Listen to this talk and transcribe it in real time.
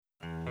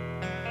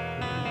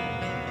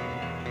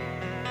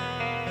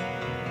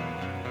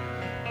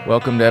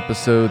Welcome to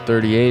episode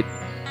 38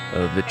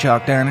 of the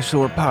Chalk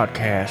Dinosaur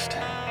podcast.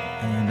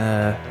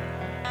 And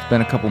it's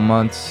been a couple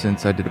months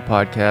since I did a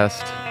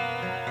podcast,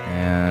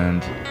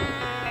 and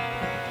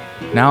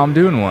now I'm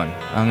doing one.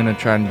 I'm going to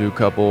try and do a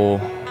couple.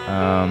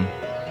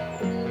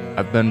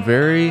 I've been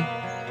very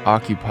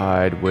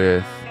occupied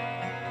with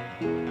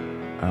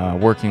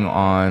working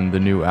on the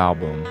new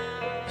album.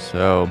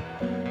 So,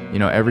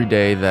 every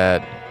day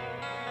that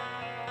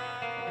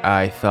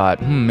I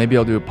thought, maybe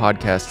I'll do a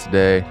podcast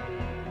today,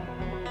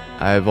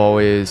 I've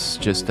always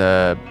just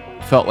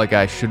felt like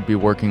I should be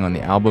working on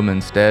the album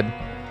instead.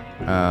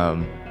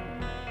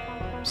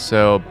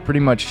 So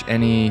pretty much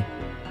any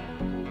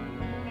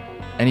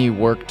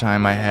work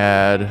time I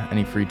had,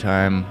 any free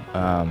time,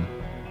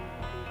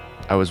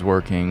 I was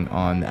working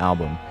on the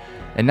album.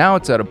 And now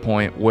it's at a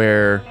point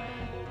where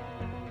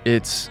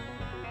I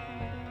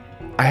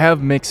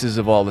have mixes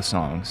of all the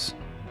songs.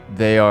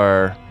 They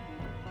are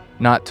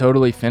not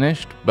totally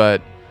finished,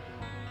 but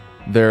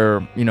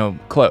they're,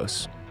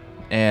 close.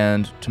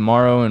 And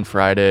tomorrow and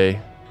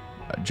Friday,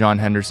 John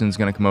Henderson's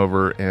going to come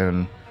over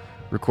and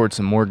record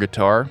some more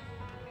guitar.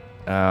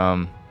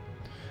 Going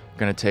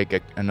to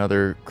take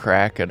another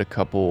crack at a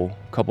couple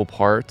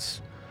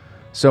parts.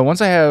 So once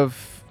I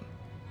have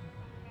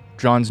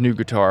John's new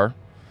guitar,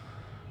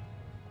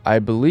 I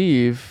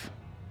believe,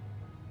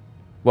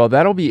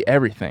 that'll be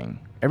everything.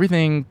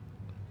 Everything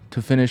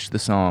to finish the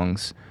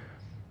songs,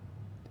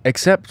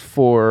 except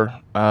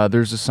for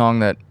there's a song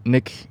that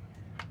Nick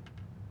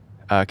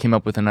came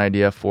up with an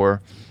idea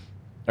for,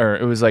 or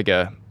it was like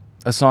a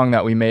song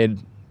that we made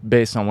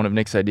based on one of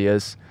Nick's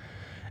ideas.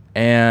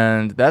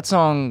 And that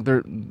song,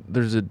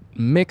 there's a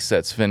mix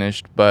that's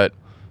finished, but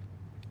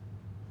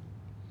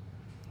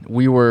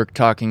we were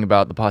talking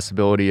about the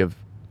possibility of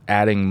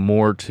adding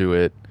more to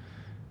it.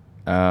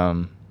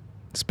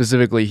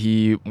 Specifically,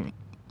 he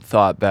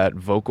thought that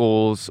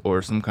vocals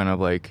or some kind of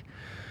like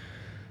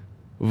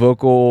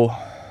vocal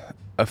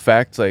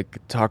effect, like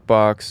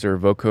TalkBox or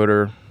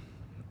vocoder,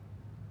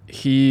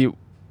 he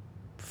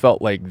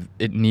felt like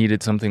it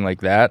needed something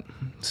like that.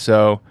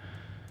 So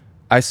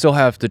I still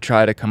have to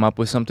try to come up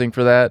with something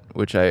for that,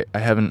 which I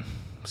haven't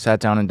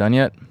sat down and done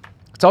yet.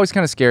 It's always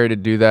kind of scary to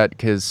do that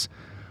because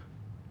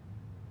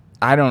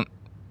right now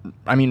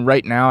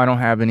I don't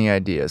have any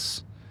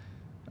ideas.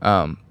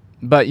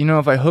 But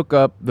if I hook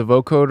up the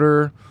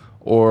vocoder,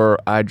 or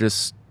I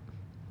just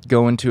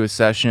go into a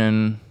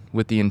session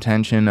with the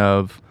intention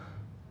of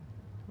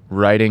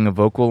writing a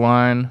vocal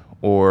line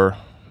or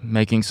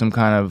making some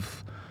kind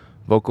of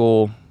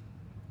vocal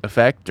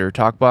effect or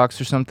TalkBox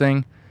or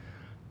something,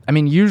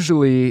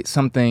 usually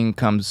something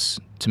comes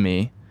to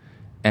me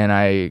and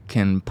I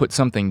can put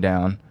something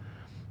down,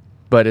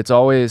 but it's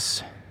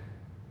always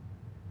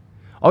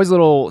a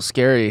little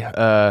scary.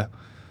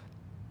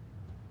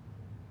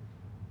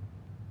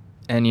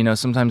 And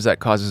sometimes that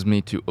causes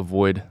me to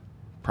avoid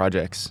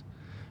projects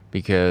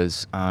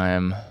because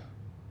I'm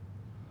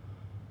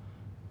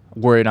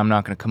worried I'm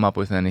not going to come up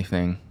with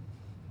anything.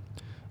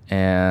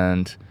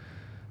 And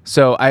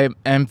so I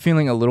am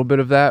feeling a little bit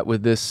of that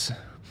with this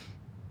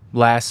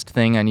last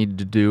thing I needed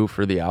to do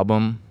for the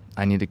album.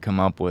 I need to come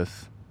up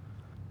with,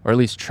 or at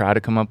least try to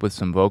come up with,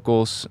 some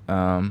vocals.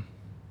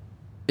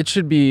 It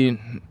should be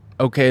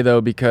okay though,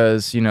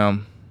 because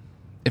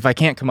if I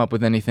can't come up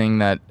with anything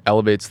that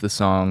elevates the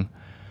song,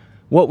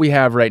 what we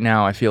have right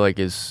now I feel like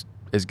is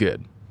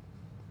good.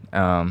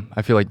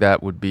 I feel like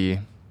that would be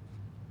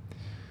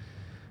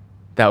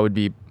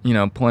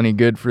plenty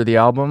good for the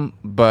album,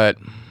 but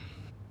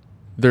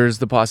there's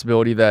the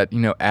possibility that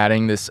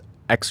adding this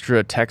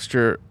extra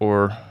texture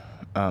or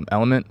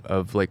element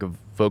of like a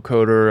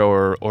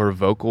vocoder or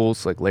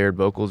vocals, like layered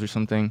vocals or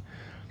something,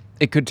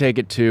 it could take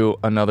it to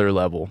another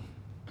level.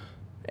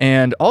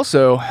 And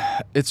also,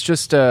 it's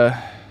just I've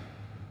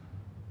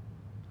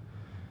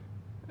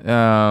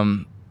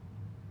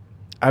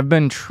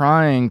been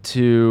trying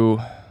to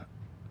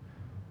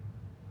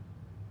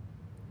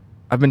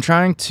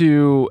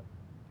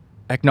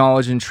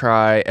acknowledge and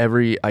try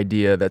every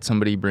idea that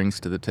somebody brings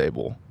to the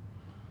table.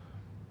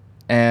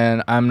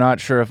 And I'm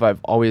not sure if I've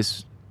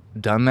always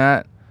done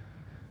that,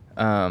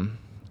 or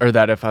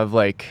that if I've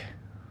I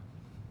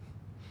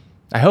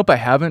hope I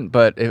haven't,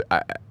 but if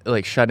I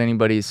shut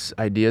anybody's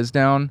ideas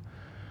down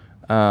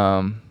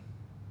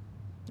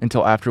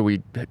until after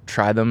we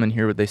try them and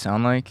hear what they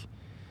sound like,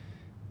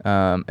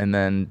 and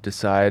then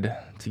decide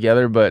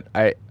together. But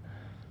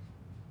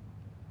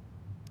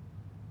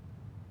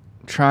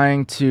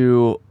trying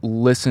to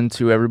listen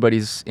to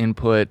everybody's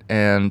input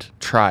and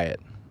try it.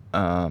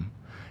 And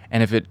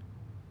if it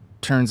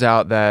turns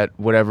out that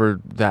whatever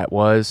that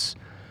was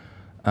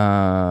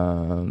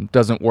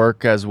doesn't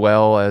work as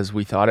well as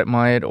we thought it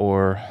might,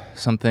 or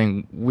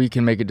something, we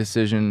can make a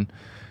decision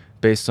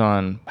based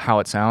on how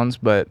it sounds.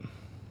 But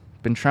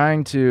been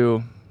trying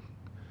to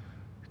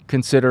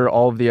consider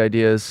all of the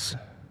ideas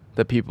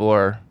that people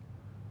are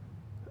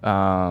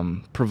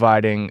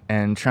providing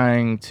and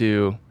trying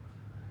to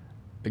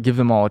give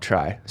them all a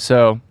try.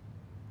 So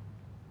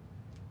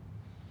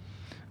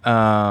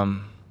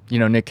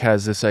Nick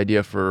has this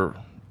idea for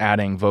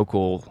adding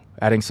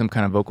some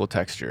kind of vocal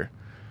texture.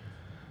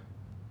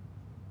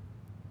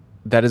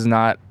 That is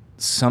not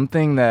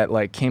something that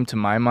like came to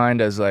my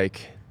mind as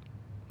like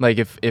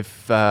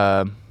if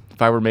I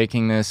were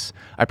making this,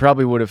 I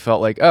probably would have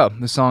felt like, oh,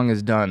 the song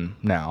is done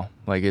now,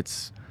 like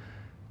it's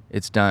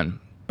done.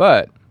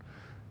 But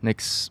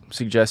Nick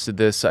suggested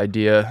this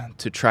idea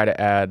to try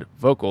to add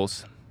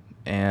vocals,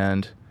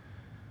 and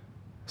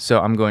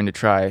so I'm going to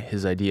try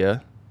his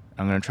idea.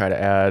 I'm going to try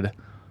to add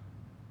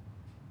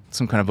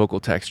some kind of vocal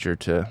texture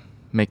to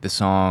make the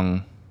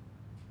song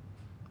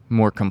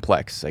more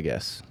complex, I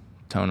guess,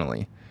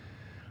 tonally.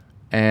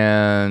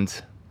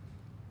 And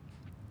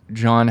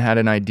John had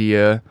an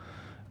idea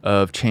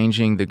of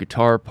changing the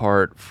guitar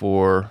part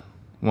for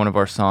one of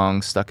our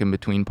songs, Stuck in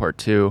Between Part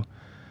 2,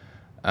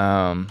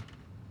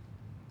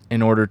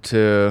 in order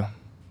to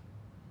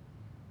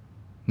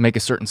make a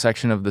certain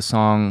section of the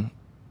song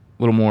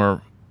a little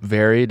more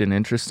varied and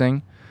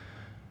interesting.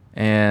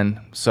 And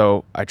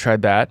so I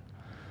tried that,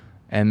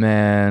 and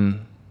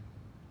then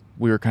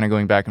we were kind of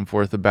going back and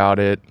forth about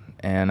it,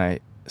 and I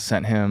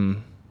sent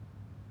him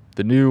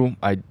the new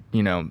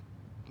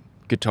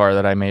guitar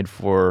that I made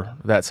for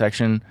that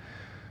section,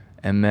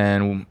 and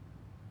then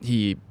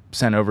he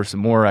sent over some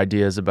more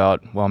ideas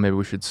about, well, maybe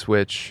we should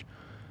switch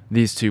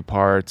these two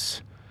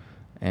parts.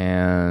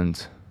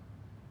 And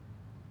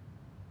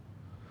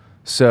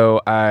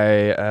so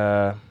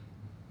I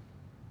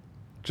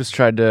just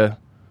tried to,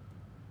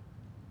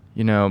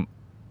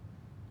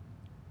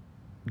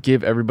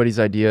 give everybody's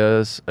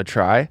ideas a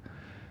try.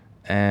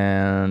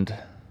 And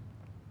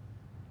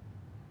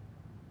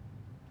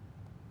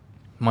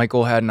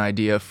Michael had an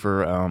idea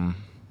for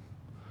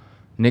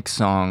Nick's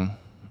song,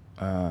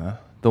 the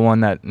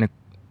one that Nick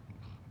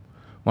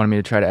wanted me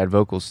to try to add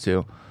vocals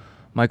to.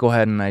 Michael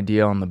had an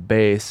idea on the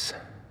bass,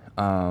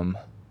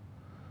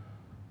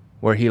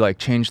 where he like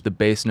changed the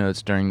bass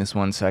notes during this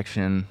one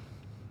section,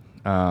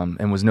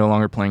 and was no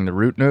longer playing the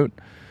root note,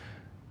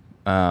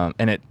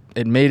 and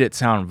it made it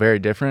sound very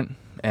different.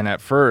 And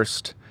at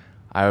first,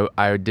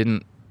 I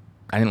didn't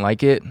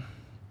like it,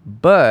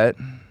 but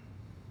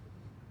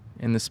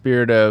in the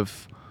spirit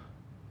of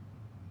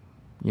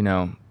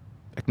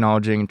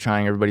acknowledging and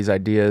trying everybody's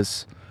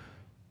ideas,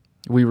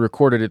 we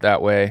recorded it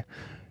that way.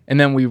 And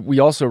then we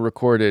also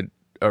recorded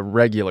a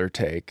regular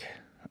take.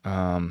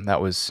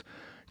 That was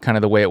kind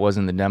of the way it was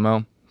in the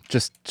demo,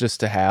 just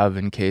to have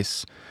in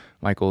case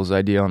Michael's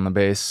idea on the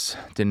bass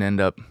didn't end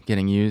up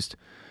getting used.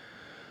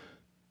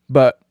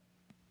 But,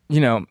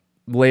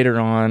 later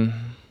on,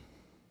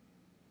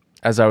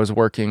 as I was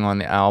working on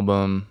the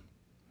album,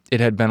 it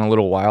had been a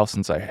little while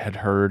since I had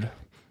heard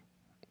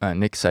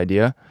Nick's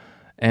idea.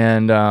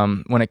 And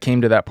when it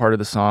came to that part of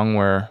the song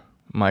where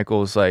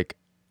Michael's like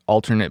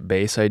alternate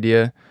bass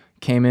idea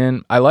came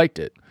in, I liked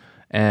it,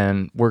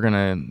 and we're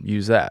gonna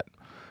use that.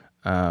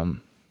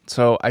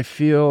 So I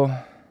feel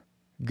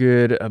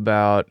good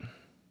about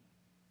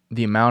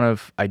the amount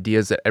of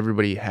ideas that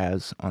everybody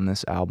has on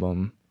this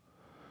album.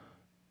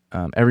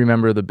 Every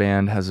member of the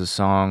band has a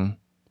song,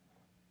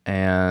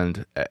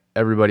 and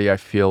everybody, I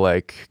feel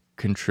like,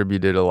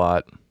 contributed a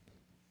lot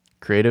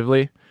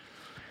creatively.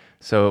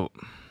 So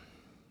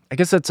I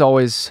guess that's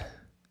always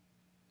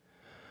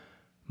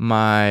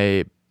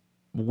my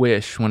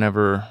wish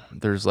whenever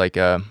there's like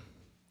an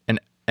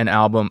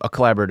album, a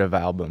collaborative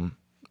album.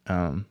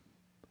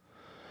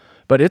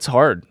 But it's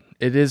hard.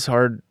 It is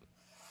hard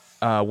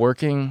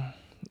working.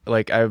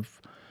 Like I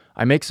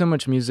make so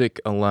much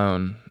music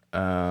alone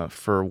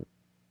for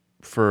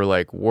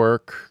like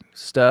work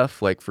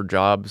stuff, like for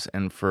jobs,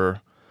 and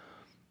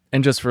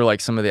just for like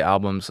some of the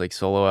albums, like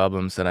solo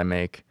albums that I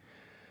make.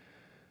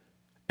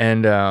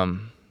 And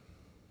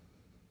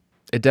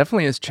it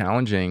definitely is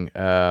challenging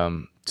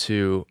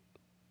to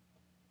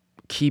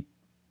keep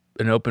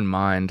an open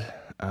mind,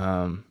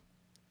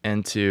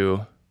 and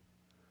to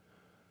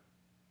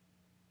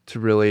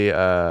really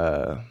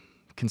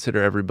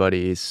consider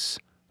everybody's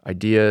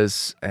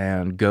ideas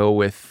and go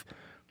with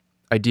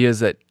ideas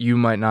that you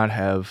might not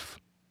have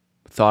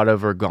thought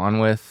of or gone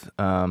with,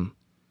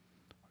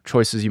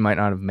 choices you might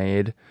not have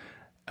made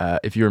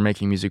if you were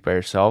making music by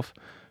yourself,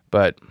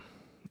 but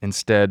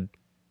instead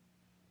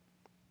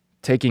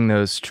taking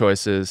those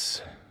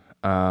choices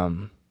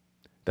that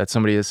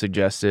somebody has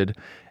suggested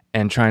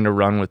and trying to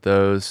run with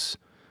those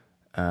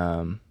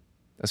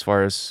as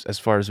far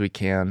as we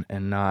can,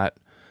 and not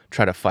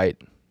try to fight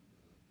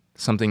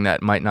something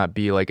that might not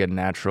be like a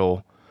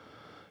natural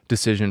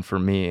decision for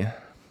me.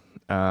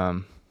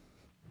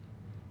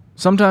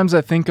 Sometimes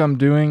I think I'm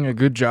doing a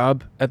good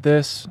job at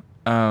this,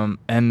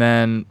 and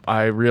then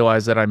I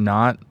realize that I'm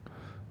not.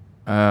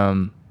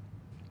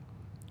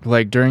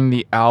 Like during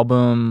the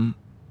album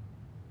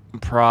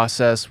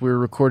process, we were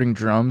recording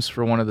drums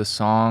for one of the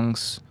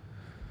songs.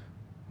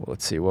 Well,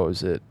 let's see, what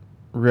was it?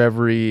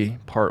 Reverie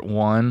Part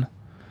 1,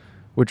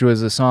 which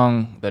was a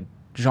song that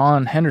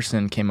John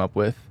Henderson came up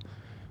with.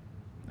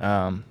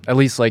 At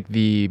least like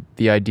the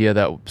idea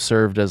that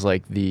served as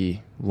like the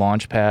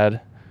launch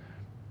pad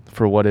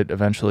for what it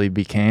eventually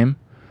became.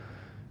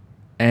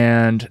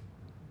 And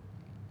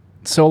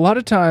so a lot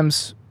of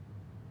times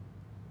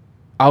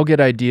I'll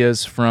get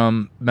ideas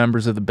from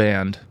members of the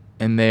band,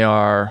 and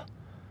they're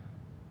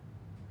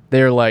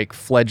like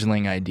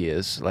fledgling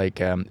ideas. Like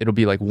it'll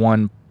be like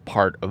one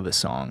part of the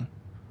song,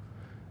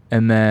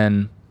 and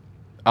then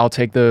I'll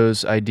take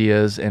those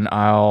ideas and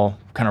I'll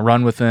kind of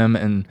run with them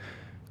and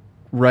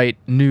write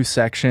new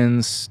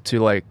sections to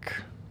like,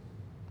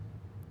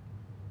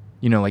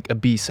 you know, like a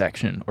B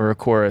section or a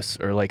chorus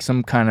or like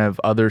some kind of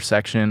other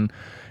section,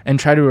 and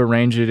try to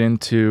arrange it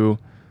into,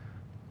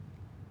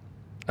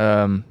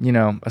 you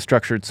know, a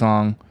structured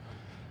song,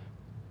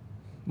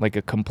 like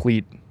a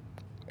complete,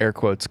 air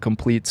quotes,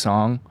 complete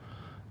song.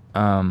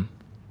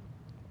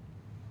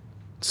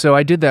 So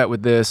I did that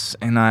with this,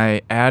 and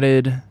I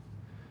added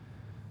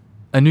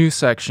a new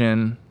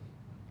section.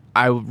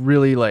 I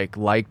really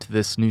liked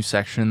this new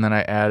section that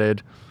I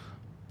added,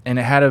 and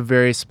it had a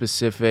very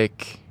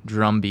specific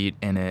drum beat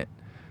in it.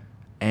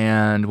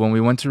 And when we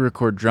went to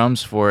record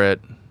drums for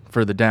it,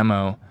 for the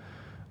demo,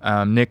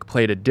 Nick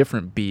played a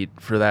different beat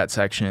for that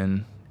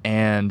section,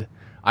 and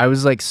I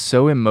was like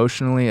so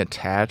emotionally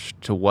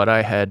attached to what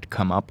I had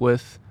come up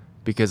with,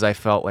 because I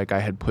felt like I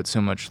had put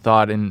so much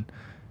thought in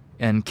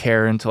and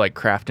care into like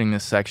crafting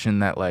this section,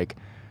 that like,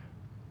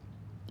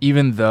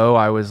 even though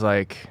I was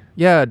like,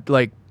 yeah,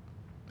 like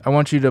I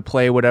want you to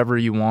play whatever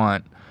you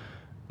want,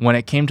 when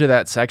it came to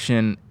that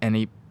section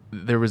and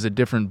there was a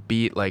different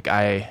beat, like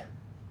I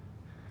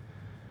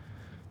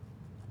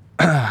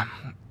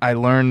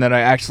learned that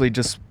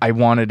I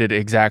wanted it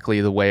exactly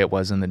the way it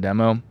was in the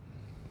demo,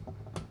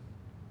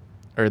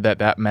 or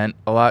that meant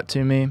a lot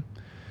to me.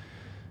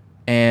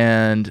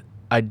 And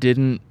I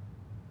didn't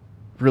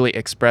really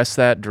express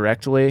that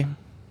directly.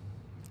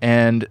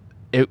 And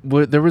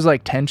there was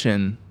like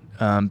tension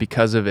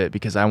because of it,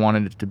 because I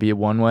wanted it to be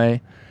one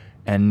way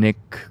and Nick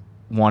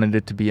wanted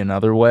it to be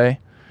another way.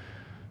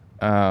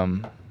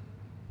 But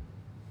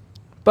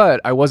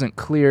I wasn't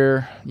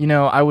clear. You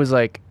know, I was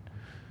like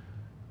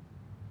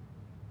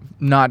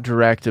not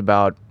direct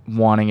about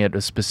wanting it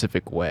a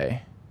specific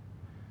way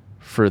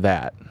for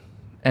that.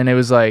 And it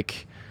was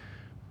like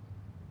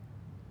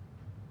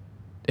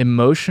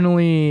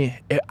emotionally,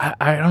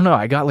 I don't know,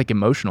 I got like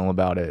emotional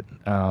about it,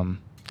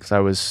 because I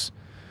was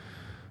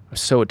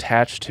so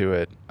attached to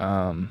it.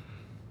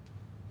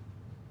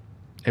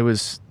 It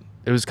was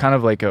kind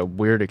of like a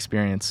weird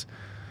experience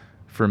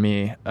for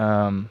me.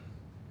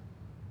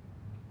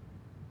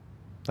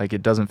 Like,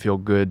 it doesn't feel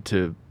good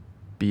to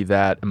be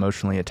that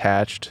emotionally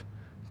attached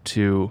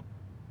to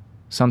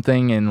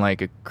something in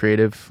like a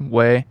creative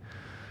way.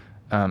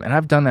 And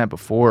I've done that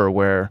before,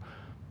 where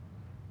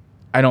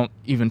I don't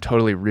even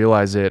totally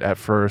realize it at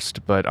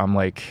first, but I'm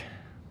like,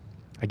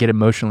 I get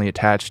emotionally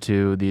attached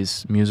to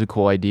these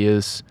musical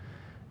ideas,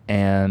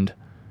 and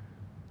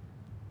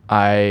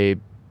I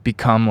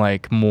become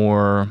like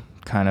more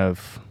kind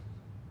of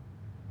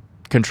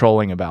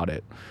controlling about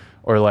it,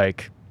 or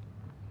like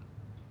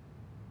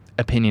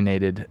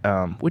opinionated,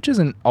 which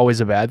isn't always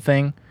a bad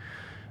thing.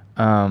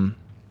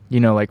 You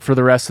know, like for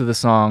the rest of the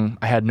song,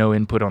 I had no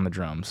input on the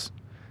drums.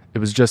 It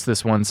was just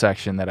this one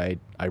section that I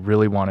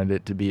really wanted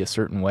it to be a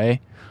certain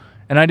way.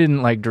 And I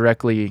didn't like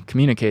directly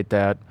communicate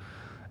that.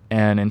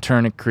 And in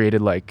turn, it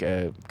created like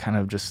a kind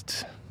of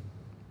just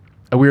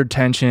a weird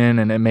tension,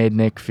 and it made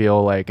Nick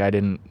feel like I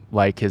didn't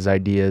like his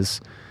ideas.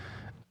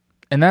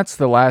 And that's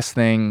the last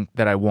thing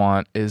that I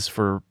want, is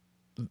for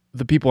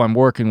the people I'm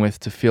working with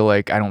to feel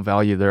like I don't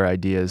value their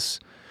ideas.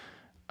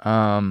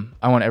 I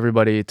want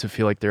everybody to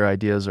feel like their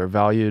ideas are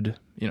valued,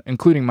 you know,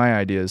 including my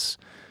ideas.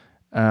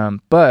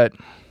 But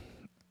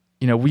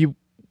you know, we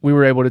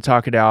were able to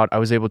talk it out. I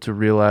was able to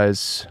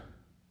realize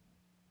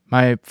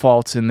my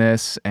faults in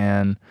this,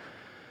 and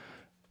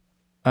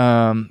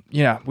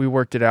yeah, we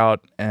worked it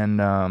out. And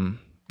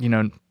you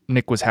know,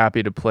 Nick was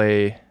happy to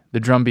play the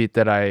drum beat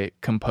that I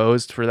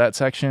composed for that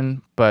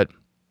section, but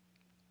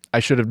I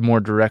should have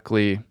more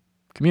directly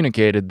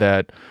communicated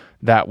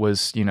that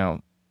was, you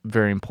know,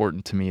 very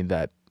important to me,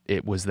 that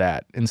it was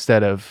that,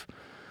 instead of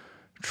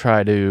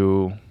try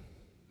to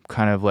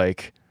kind of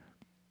like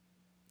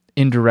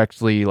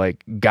indirectly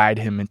like guide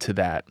him into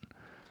that,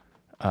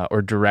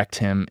 or direct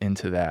him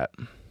into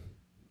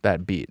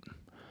that beat.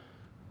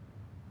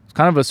 It's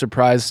kind of a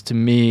surprise to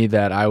me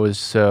that I was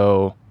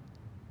so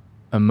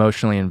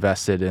emotionally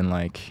invested in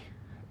like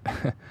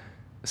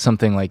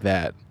something like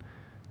that.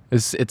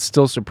 It's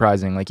still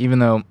surprising. Like, even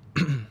though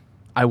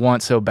I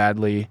want so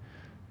badly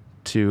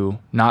to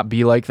not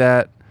be like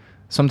that,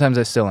 sometimes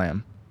I still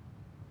am.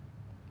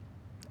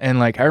 And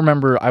like, I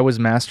remember I was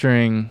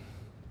mastering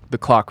The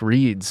Clock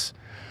Reads.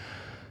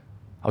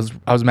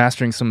 I was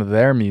mastering some of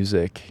their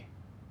music,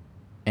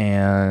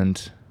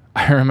 and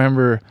I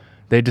remember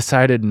they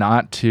decided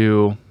not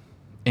to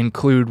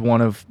include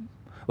one of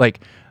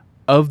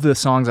the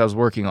songs I was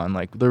working on.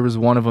 Like, there was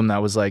one of them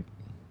that was like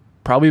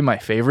probably my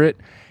favorite,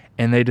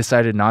 and they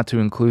decided not to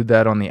include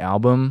that on the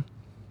album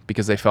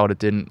because they felt it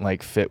didn't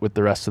like fit with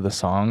the rest of the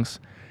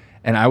songs.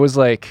 And I was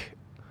like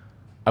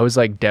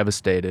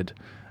devastated.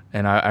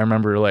 And I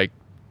remember like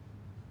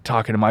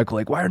talking to Michael,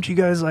 like, why aren't you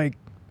guys like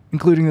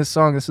including this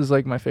song? This is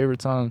like my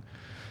favorite song.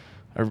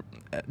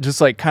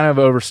 just like kind of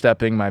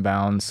overstepping my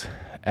bounds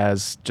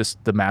as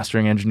just the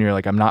mastering engineer.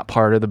 Like I'm not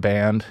part of the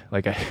band.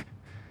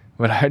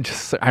 But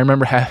I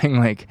remember having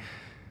like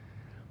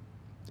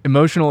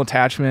emotional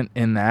attachment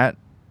in that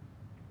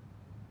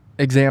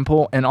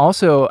example. And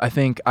also I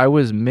think I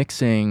was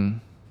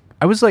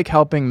like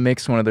helping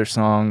mix one of their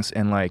songs,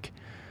 and like,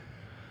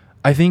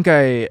 I think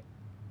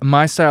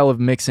my style of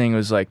mixing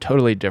was like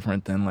totally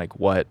different than like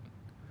what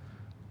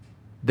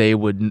they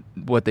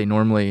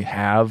normally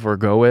have or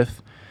go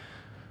with.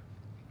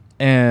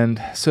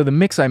 And so the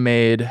mix I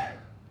made,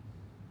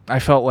 I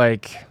felt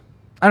like,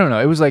 I don't know,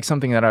 it was like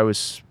something that I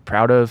was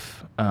proud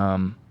of.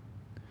 And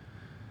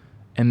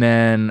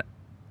then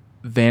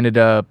they ended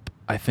up,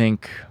 I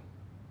think,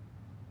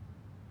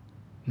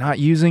 not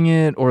using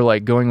it, or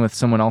like going with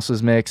someone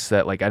else's mix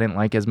that like I didn't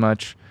like as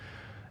much.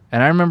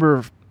 And I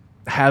remember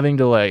having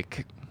to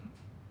like,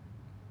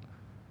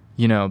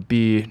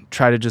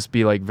 try to just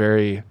be like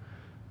very,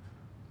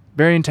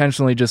 very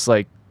intentionally just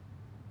like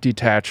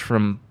detach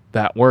from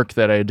that work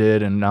that I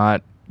did, and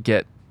not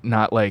get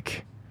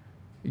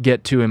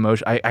too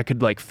emotional. I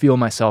could like feel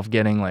myself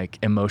getting like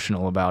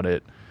emotional about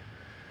it.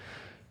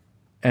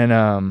 And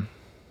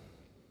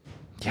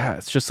yeah,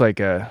 it's just like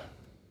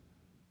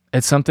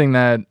it's something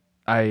that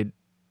I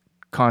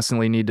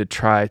constantly need to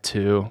try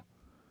to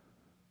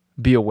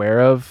be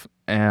aware of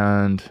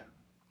and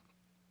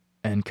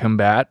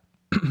combat,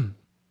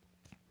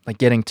 like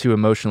getting too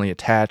emotionally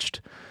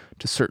attached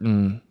to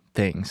certain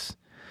things.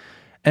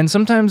 And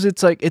sometimes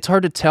it's like, it's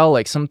hard to tell,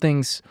 like some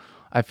things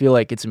I feel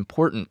like it's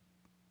important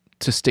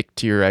to stick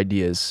to your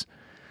ideas.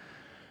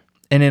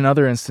 And in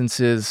other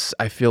instances,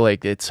 I feel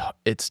like it's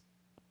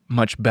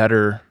much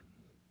better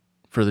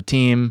for the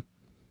team,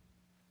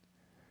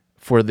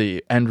 for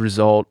the end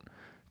result,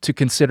 to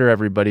consider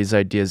everybody's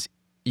ideas,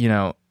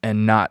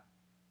 and not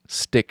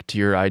stick to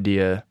your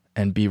idea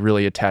and be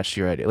really attached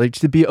to your idea. Like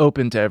to be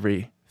open to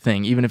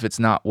everything, even if it's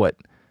not what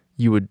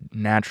you would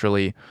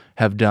naturally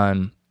have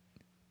done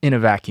in a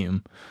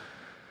vacuum.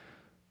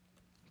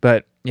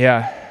 But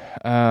yeah,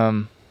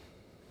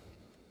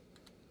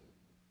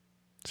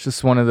 it's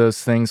just one of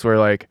those things where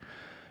like,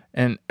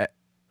 and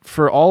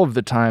for all of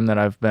the time that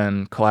I've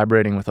been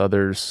collaborating with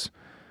others,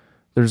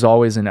 there's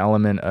always an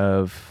element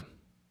of,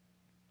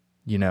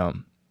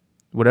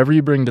 whatever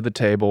you bring to the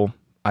table,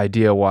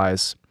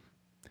 idea-wise,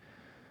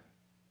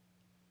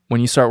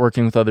 when you start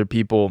working with other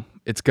people,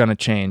 it's going to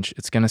change.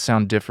 It's going to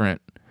sound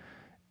different.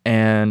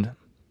 And,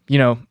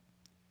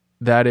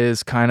 that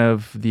is kind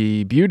of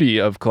the beauty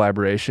of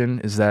collaboration,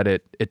 is that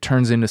it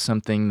turns into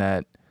something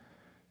that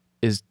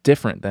is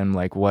different than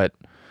like what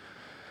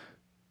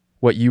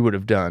you would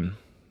have done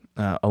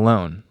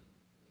alone.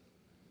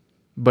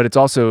 But it's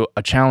also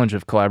a challenge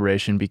of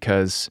collaboration,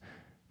 because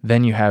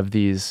then you have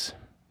these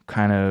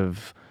kind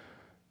of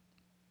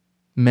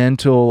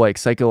mental, like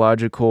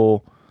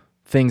psychological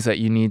things that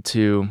you need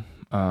to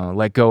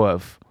let go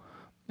of.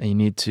 And you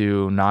need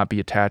to not be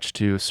attached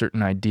to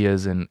certain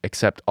ideas, and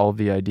accept all of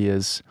the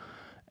ideas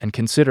and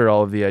consider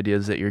all of the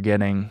ideas that you're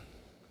getting.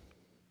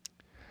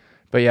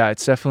 But yeah,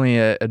 it's definitely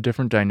a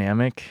different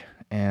dynamic,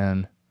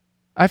 and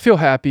I feel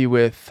happy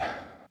with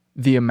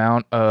the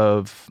amount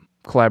of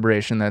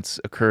collaboration that's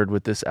occurred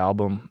with this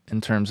album,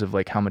 in terms of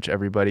like how much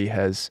everybody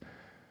has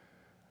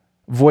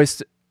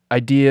voiced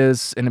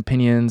ideas and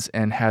opinions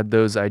and had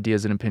those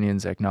ideas and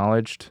opinions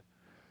acknowledged.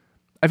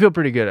 I feel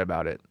pretty good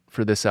about it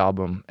for this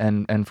album,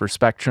 and for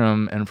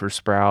Spectrum and for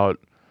Sprout.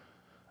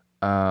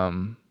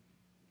 But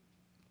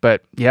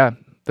yeah,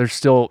 there's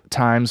still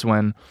times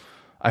when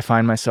I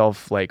find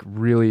myself like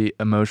really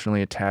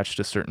emotionally attached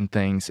to certain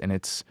things, and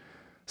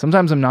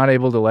sometimes I'm not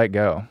able to let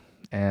go,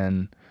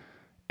 and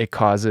it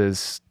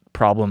causes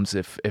problems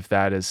if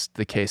that is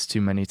the case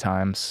too many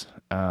times.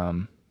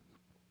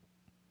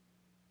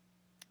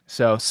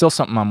 So still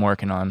something I'm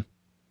working on.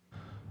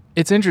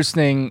 It's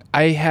interesting.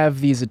 I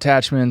have these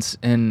attachments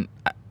and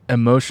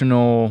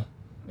emotional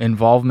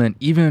involvement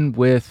even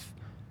with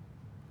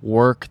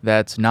work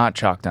that's not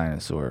Chalk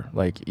Dinosaur.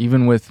 Like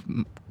even with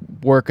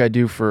work I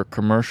do for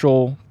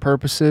commercial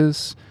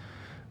purposes.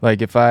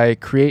 Like if I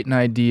create an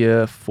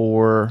idea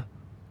for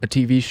a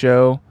TV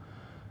show,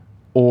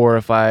 or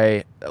if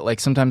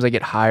sometimes I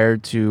get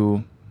hired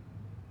to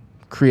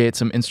create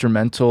some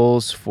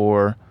instrumentals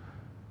for,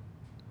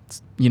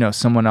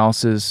 someone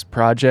else's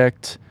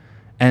project.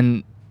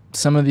 And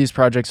some of these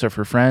projects are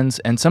for friends,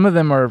 and some of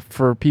them are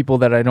for people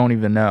that I don't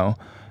even know.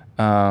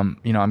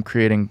 I'm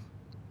creating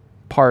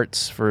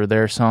parts for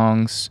their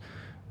songs,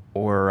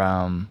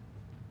 or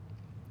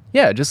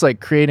just like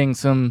creating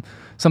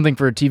something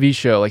for a TV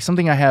show, like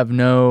something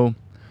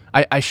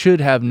I should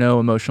have no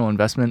emotional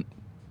investment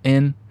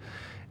in.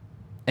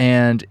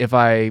 And if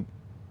I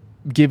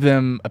give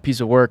them a piece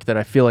of work that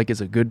I feel like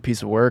is a good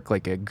piece of work,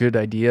 like a good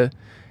idea,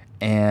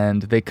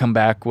 and they come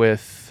back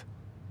with,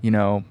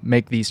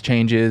 make these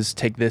changes,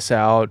 take this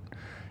out,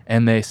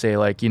 and they say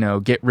like,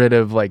 get rid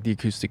of like the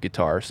acoustic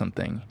guitar or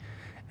something.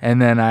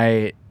 And then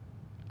I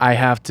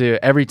have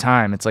to, every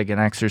time, it's like an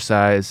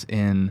exercise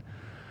in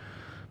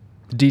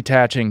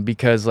detaching,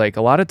 because like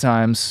a lot of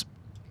times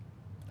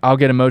I'll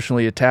get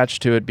emotionally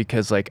attached to it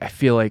because like I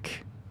feel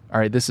like, all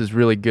right, this is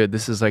really good.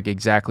 This is like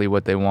exactly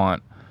what they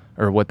want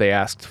or what they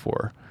asked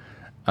for.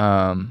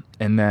 And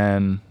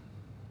then,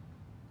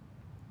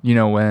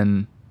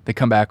 when they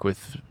come back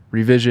with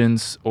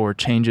revisions or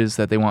changes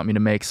that they want me to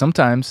make,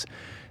 sometimes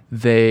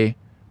they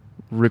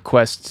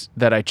request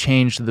that I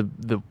change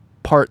the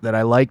part that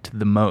I liked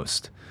the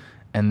most.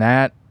 And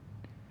that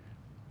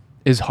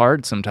is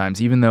hard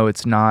sometimes, even though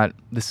it's not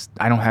this,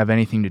 I don't have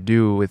anything to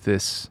do with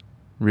this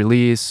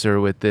release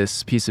or with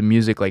this piece of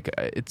music. Like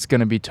it's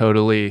going to be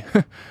totally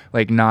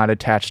like not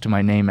attached to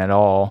my name at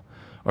all,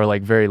 or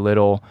like very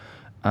little.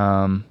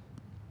 I'll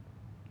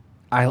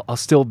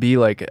still be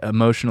like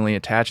emotionally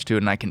attached to it,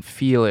 and I can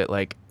feel it.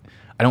 Like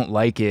I don't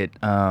like it.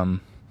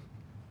 And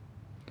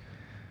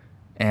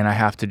I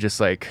have to just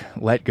like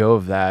let go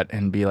of that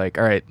and be like,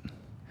 all right.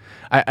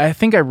 I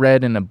think I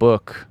read in a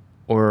book,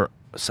 or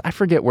I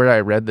forget where I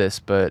read this,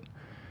 but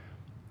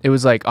it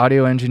was like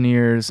audio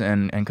engineers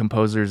and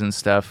composers and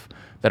stuff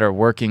that are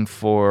working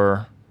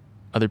for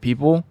other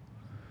people.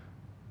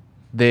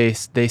 They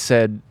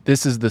said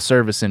this is the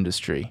service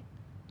industry.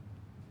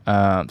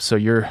 So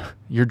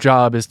your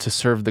job is to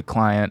serve the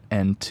client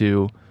and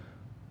to,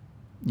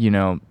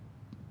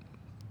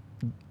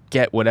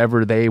 get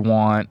whatever they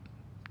want,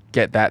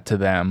 get that to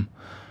them.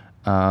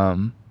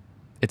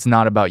 It's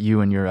not about you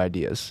and your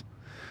ideas.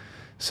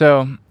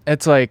 So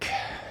it's like,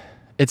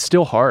 it's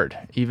still hard.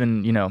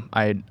 Even,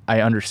 I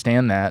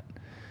understand that,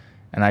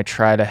 and I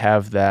try to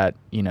have that,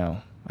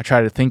 I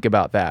try to think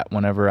about that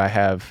whenever I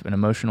have an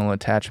emotional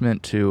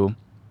attachment to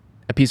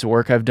a piece of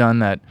work I've done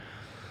that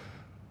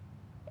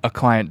a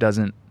client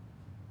doesn't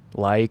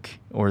like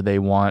or they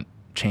want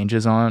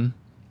changes on.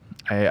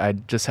 I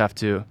just have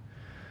to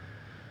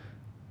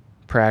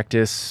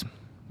practice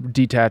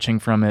detaching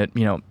from it,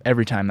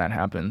 every time that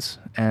happens.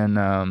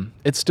 And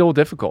it's still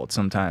difficult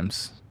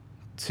sometimes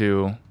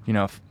to,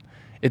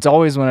 it's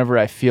always whenever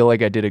I feel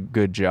like I did a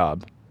good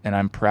job and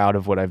I'm proud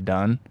of what I've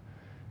done.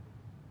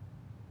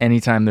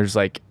 Anytime there's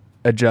like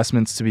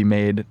adjustments to be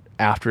made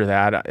after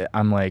that,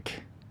 I'm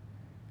like,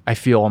 I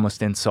feel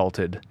almost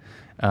insulted.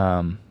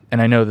 And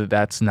I know that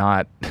that's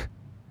not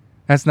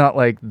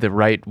like the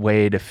right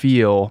way to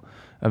feel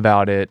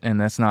about it.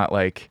 And that's not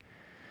like,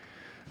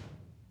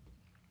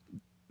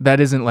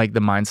 that isn't like the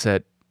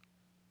mindset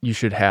you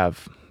should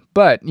have.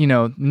 But,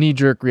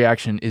 knee-jerk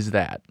reaction is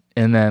that.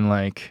 And then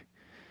like,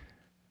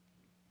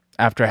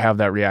 after I have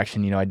that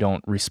reaction, I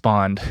don't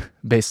respond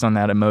based on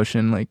that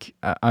emotion. Like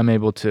I'm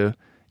able to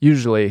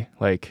usually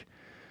like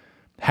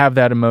have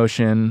that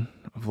emotion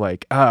of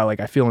like, like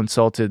I feel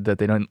insulted that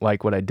they don't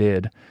like what I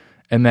did,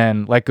 and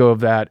then let go of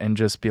that and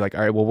just be like,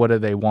 all right, well, what do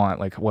they want?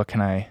 Like,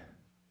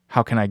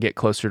 how can I get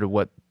closer to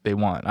what they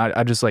want?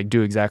 I just like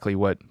do exactly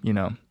what,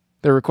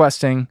 they're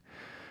requesting,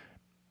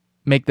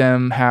 make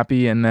them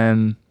happy, and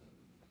then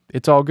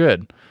it's all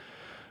good.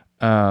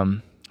 I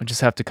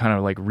just have to kind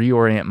of like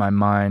reorient my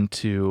mind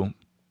to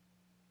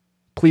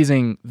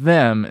pleasing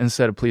them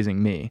instead of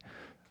pleasing me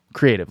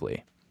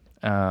creatively.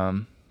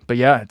 But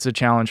yeah, it's a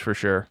challenge for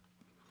sure.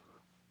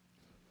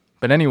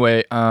 But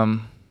anyway,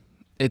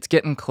 it's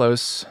getting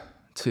close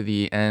to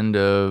the end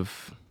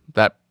of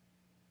that,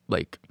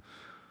 like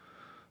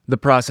the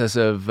process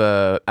of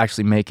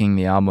actually making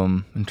the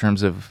album in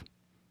terms of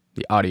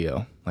the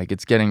audio. Like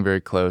it's getting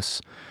very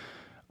close.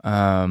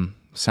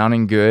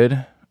 Sounding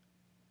good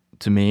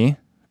to me.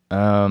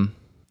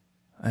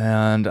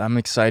 And I'm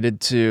excited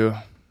to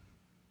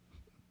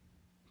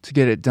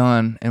get it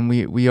done. And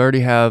we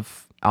already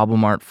have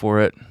album art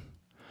for it.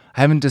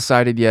 I haven't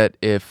decided yet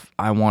if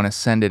I want to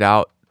send it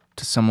out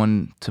to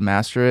someone to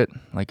master it,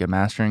 like a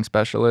mastering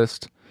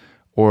specialist,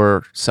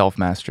 or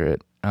self-master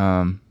it.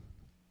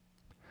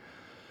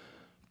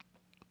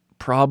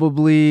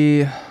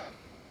 Probably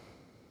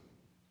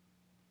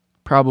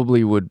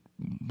would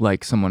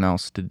like someone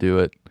else to do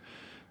it.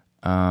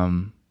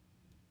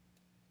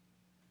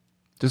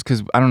 Just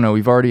because, I don't know,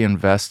 we've already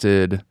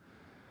invested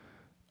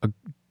a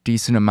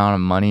decent amount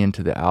of money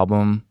into the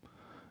album,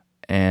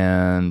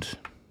 and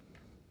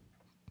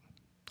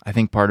I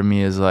think part of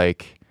me is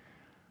like,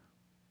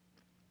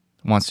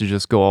 wants to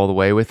just go all the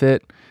way with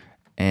it,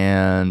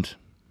 and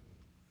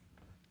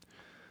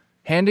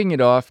handing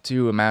it off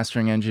to a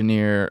mastering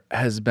engineer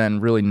has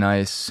been really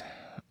nice.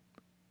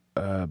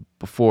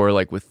 Before,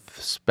 like with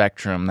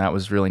Spectrum, that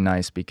was really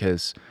nice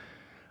because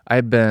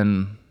I've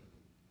been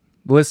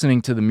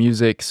listening to the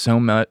music so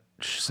much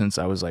since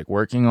I was like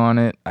working on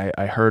it.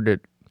 I heard it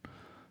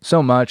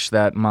so much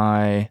that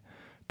my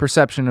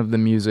perception of the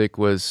music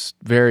was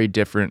very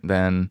different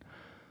than,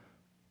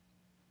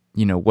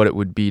 what it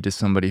would be to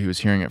somebody who's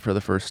hearing it for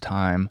the first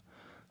time.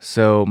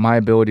 So my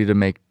ability to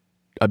make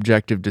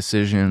objective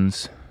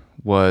decisions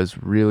was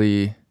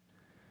really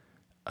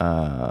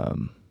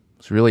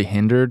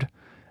hindered.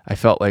 I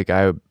felt like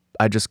I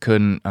just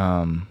couldn't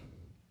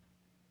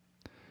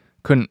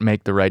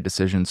make the right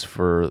decisions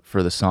for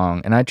the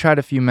song. And I tried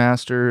a few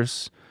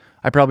masters.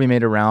 I probably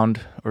made a round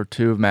or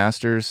two of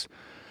masters.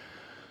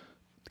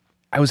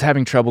 I was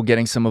having trouble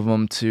getting some of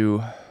them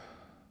to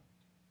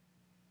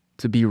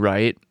be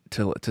right,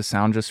 to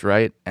sound just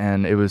right,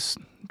 and it was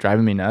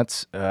driving me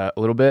nuts a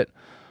little bit.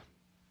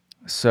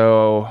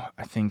 So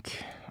I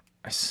think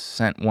I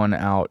sent one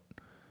out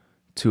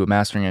to a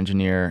mastering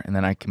engineer, and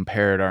then I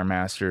compared our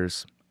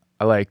masters.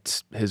 I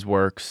liked his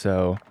work,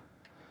 so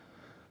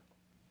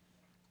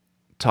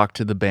talked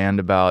to the band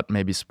about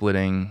maybe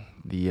splitting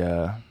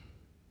the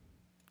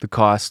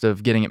cost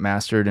of getting it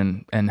mastered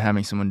and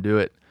having someone do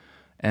it,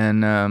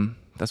 and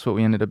that's what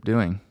we ended up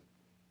doing.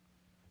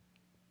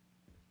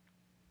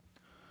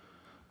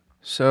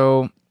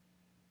 So,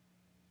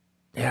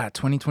 yeah,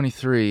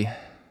 2023.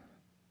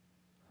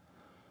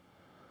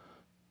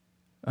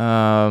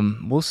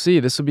 We'll see.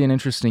 This will be an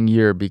interesting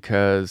year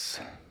because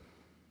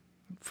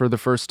for the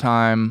first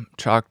time,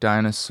 Chalk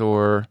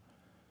Dinosaur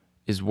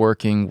is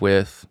working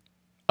with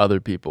other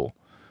people,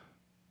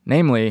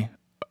 namely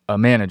a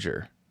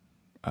manager.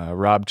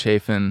 Rob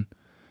Chafin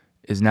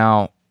is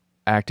now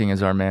acting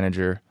as our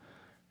manager,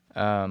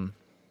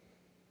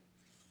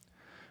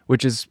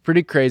 which is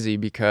pretty crazy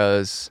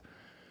because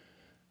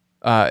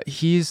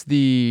he's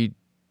the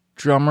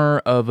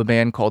drummer of a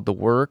band called The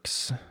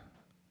Works.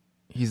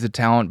 He's a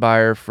talent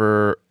buyer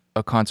for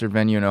a concert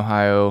venue in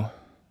Ohio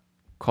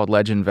called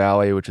Legend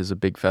Valley, which is a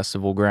big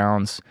festival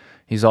grounds.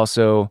 He's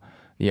also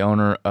the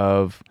owner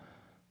of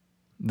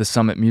the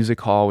Summit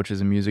Music Hall, which is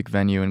a music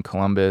venue in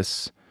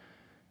Columbus.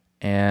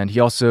 And he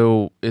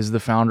also is the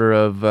founder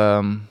of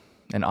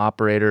and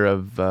operator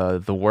of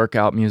the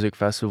Workout Music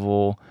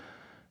Festival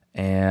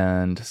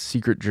and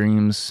Secret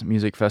Dreams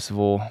Music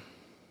Festival,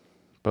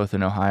 both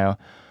in Ohio.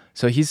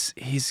 So he's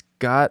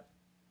got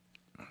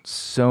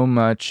so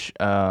much.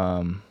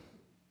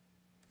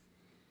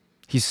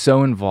 He's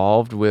so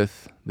involved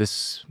with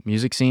this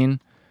music scene,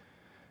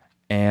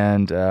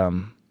 and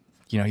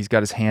he's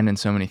got his hand in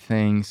so many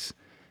things,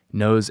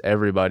 knows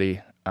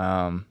everybody,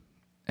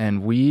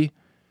 and we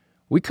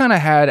kind of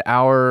had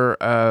our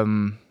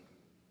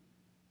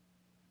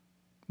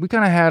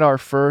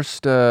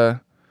first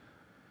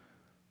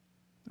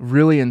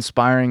really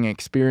inspiring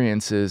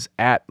experiences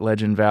at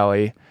Legend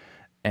Valley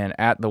and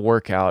at the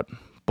Workout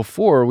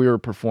before we were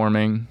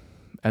performing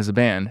as a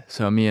band.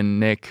 So me and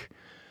Nick,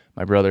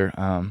 my brother,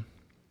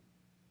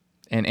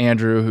 and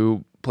Andrew,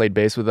 who played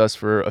bass with us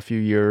for a few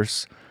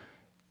years,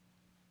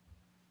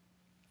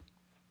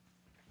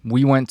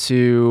 we went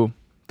to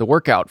the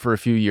Workout for a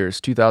few years,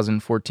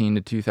 2014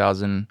 to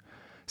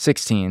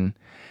 2016.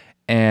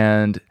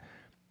 And,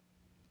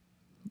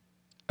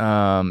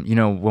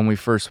 when we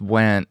first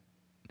went,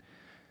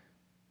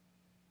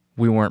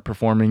 we weren't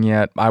performing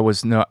yet. I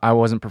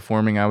wasn't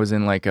performing. I was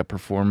in like a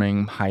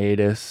performing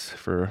hiatus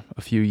for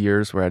a few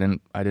years where I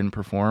didn't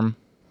perform.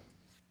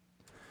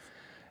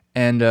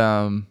 And,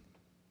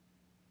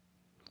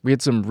 we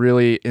had some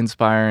really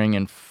inspiring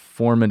and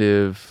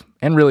formative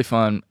and really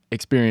fun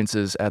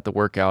experiences at the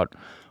Workout,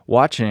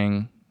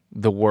 watching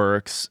The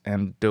Works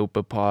and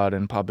Dopapod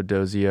and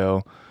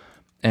Papadozio,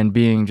 and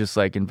being just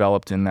like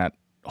enveloped in that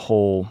the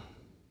whole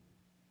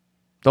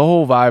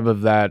vibe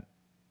of that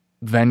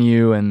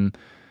venue. And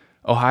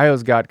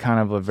Ohio's got kind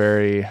of a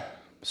very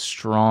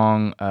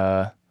strong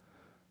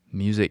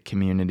music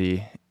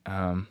community,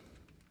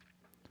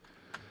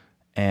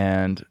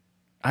 and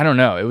I don't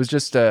know. It was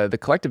just the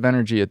collective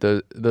energy at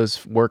those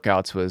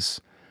workouts was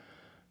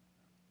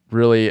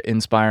really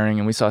inspiring,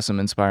 and we saw some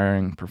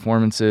inspiring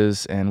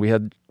performances, and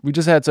we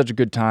just had such a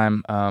good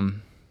time.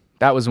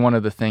 That was one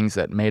of the things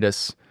that made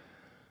us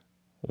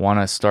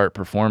want to start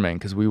performing,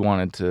 because we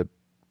wanted to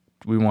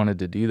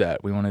do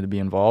that. We wanted to be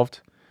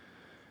involved.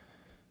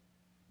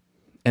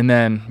 And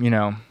then,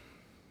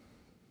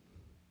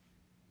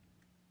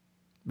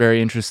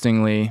 very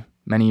interestingly,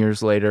 many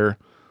years later,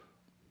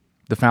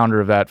 the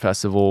founder of that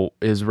festival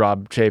is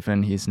Rob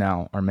Chafin. He's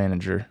now our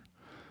manager.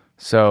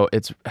 So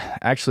it's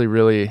actually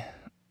really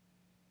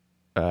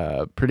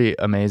pretty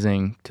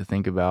amazing to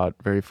think about.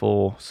 Very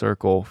full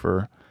circle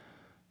for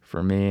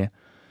me.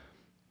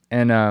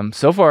 And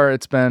so far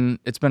it's been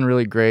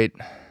really great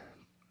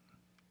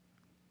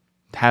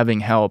having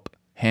help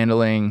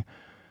handling,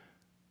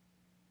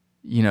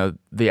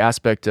 the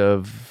aspect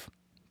of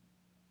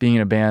being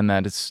in a band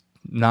that it's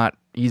not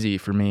easy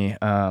for me,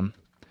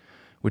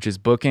 which is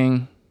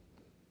booking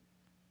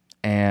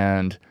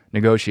and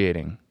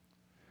negotiating.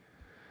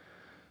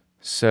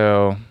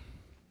 So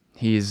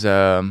he's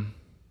been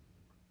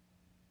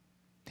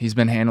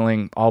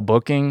handling all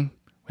booking.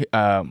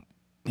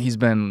 He's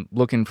been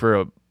looking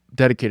for a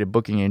dedicated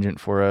booking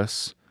agent for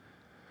us,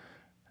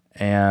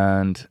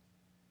 and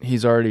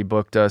he's already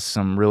booked us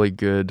some really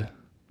good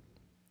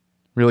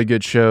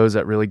shows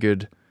at really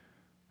good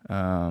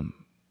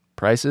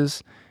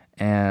prices,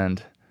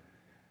 and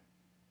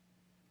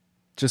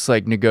just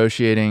like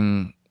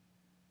negotiating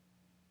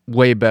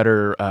way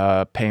better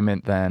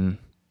payment than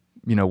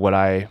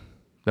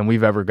than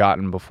we've ever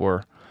gotten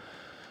before.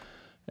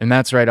 And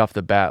that's right off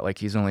the bat. Like,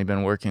 he's only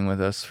been working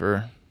with us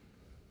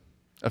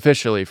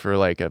officially for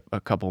like a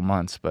couple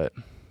months, but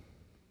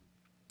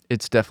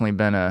it's definitely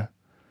been a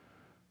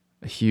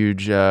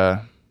huge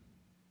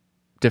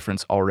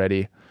difference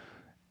already.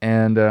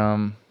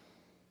 And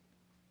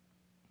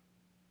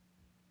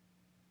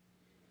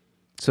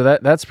So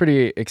that's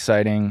pretty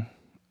exciting.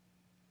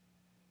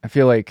 I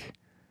feel like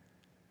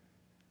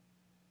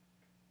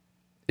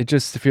it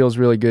just feels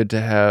really good to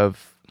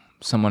have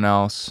someone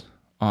else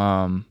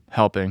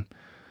helping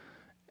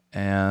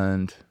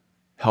and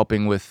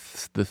helping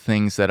with the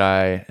things that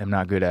I am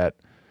not good at.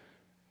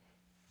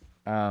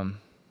 And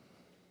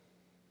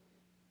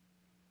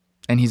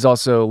he's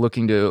also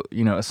looking to,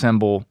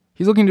 assemble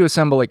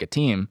like a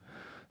team.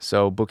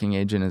 So booking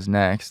agent is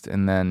next,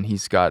 and then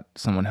he's got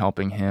someone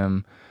helping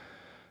him.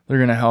 They're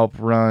going to help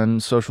run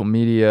social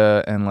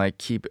media and like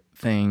keep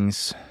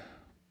things,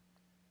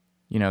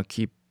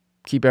 keep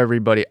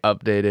everybody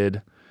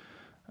updated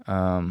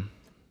and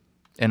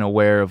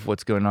aware of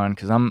what's going on,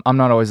 because I'm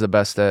not always the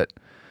best at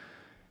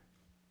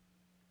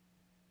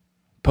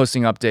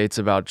posting updates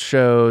about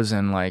shows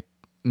and like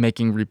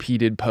making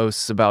repeated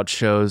posts about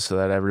shows so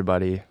that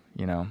everybody,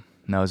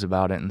 knows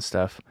about it and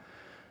stuff.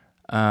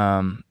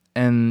 And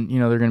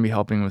they're going to be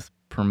helping with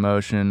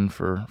promotion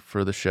for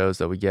the shows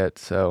that we get.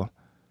 So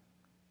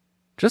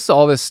just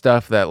all this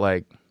stuff that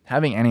like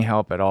having any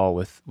help at all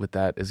with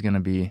that is going to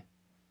be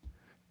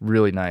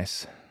really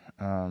nice.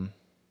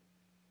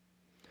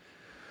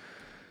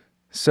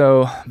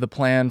 So the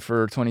plan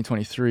for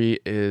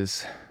 2023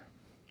 is,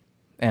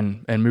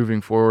 and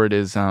moving forward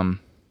is,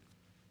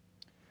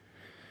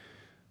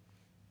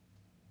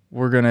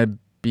 we're going to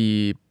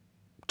be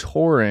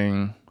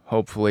touring,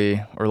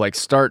 hopefully, or like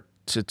start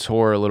to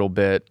tour a little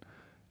bit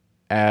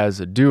as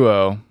a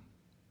duo,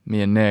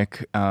 me and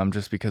Nick,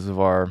 just because of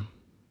our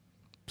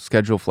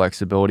schedule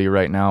flexibility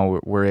right now,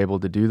 we're able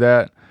to do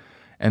that.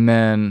 And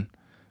then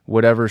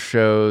whatever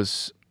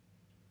shows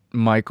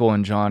Michael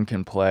and John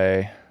can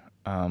play,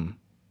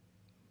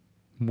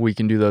 we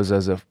can do those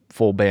as a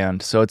full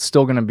band. So it's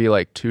still going to be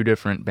like two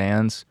different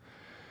bands,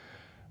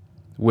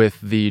 with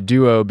the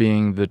duo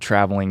being the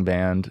traveling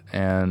band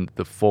and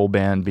the full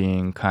band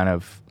being kind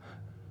of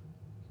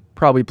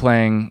probably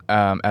playing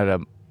at a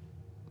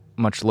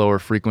much lower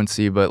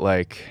frequency, but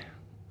like,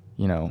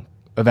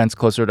 events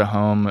closer to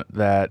home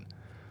that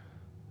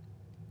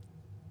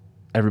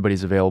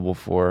everybody's available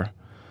for.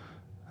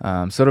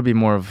 So it'll be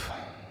more of,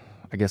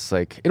 I guess,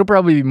 like, it'll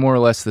probably be more or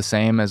less the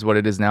same as what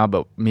it is now,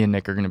 but me and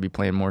Nick are going to be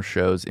playing more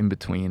shows in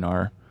between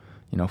our,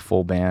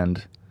 full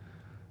band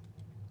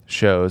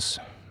shows.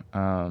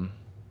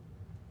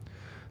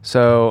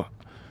 So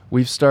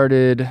we're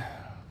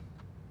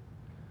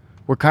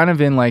kind of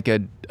in like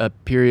a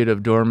period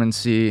of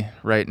dormancy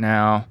right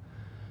now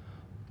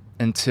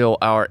until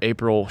our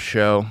April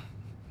show,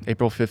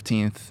 April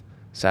 15th,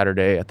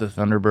 Saturday at the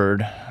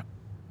Thunderbird,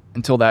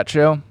 until that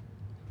show.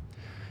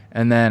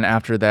 And then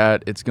after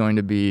that, it's going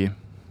to be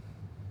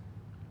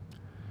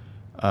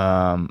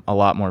a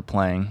lot more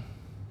playing.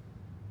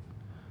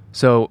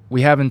 So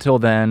we have until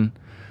then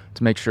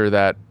to make sure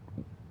that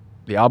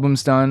the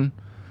album's done,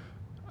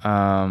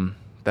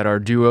 that our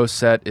duo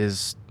set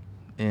is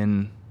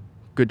in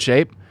good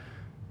shape,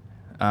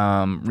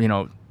 try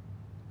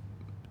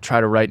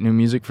to write new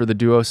music for the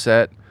duo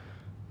set,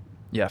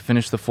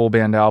 finish the full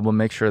band album,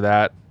 make sure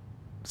that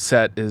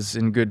set is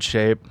in good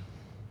shape.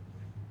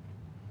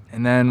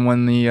 And then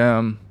when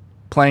the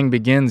playing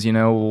begins,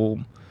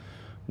 we'll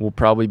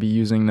probably be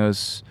using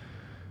the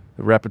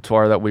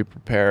repertoire that we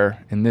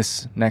prepare in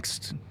this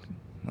next,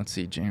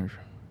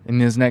 in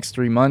these next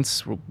 3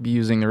 months, we'll be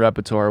using the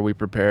repertoire we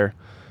prepare,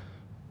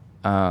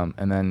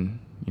 and then,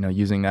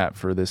 using that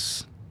for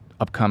this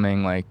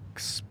upcoming like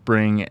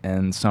spring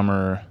and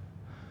summer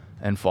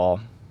and fall.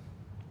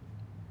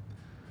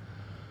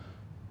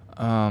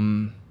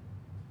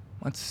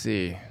 Let's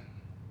see.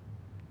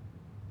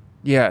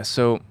 Yeah,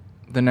 so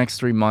the next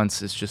 3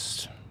 months is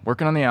just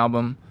working on the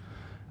album.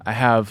 I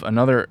have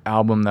another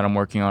album that I'm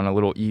working on, a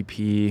little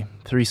EP,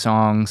 3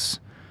 songs,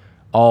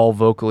 all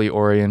vocally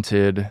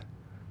oriented,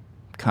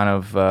 kind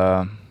of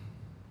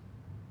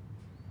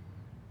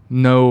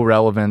no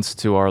relevance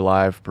to our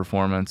live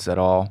performance at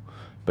all,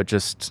 but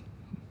just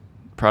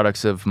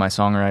products of my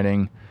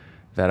songwriting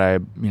that I,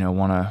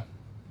 want to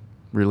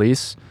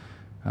release,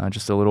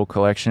 just a little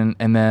collection.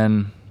 And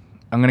then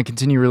I'm going to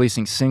continue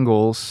releasing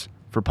singles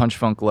for Punch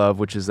Funk Love,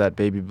 which is that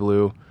Baby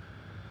Blue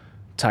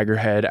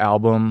Tigerhead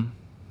album.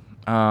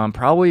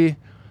 Probably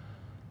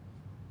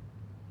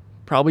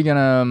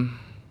gonna,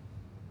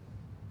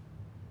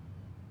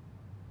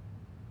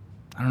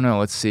 I don't know,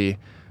 let's see.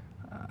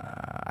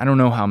 I don't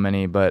know how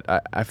many, but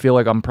I feel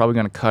like I'm probably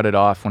gonna cut it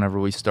off whenever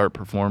we start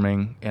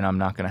performing, and I'm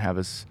not gonna have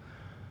as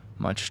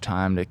much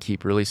time to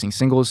keep releasing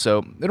singles.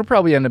 So it'll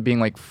probably end up being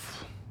like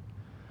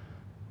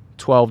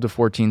 12 to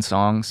 14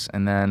 songs,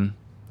 and then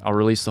I'll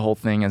release the whole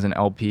thing as an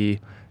LP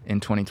in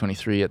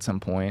 2023 at some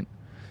point.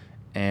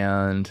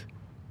 And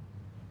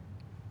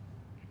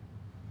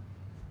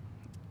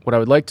what I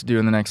would like to do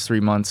in the next 3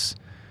 months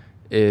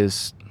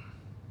is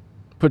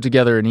put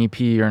together an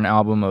EP or an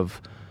album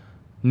of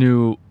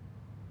new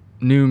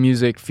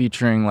music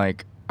featuring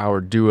like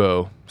our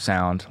duo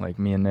sound, like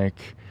me and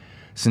Nick,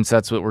 since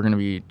that's what we're going to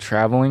be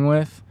traveling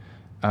with.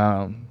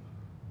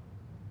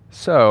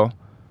 So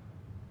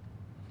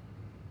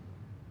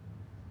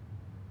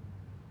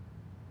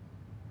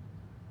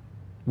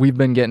we've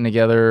been getting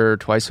together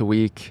twice a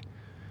week.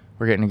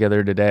 We're getting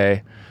together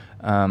today,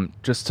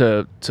 just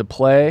to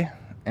play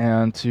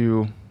and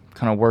to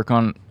kind of work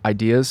on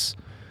ideas,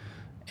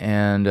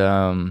 and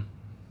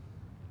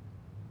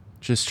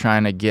just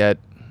trying to get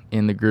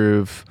in the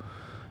groove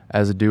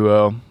as a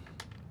duo.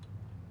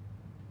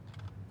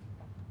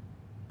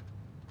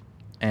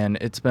 And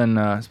it's been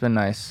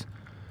nice.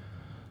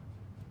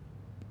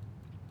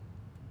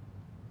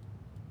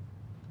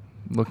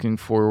 Looking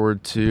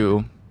forward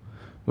to,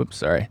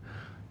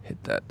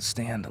 hit that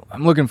stand.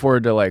 I'm looking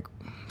forward to like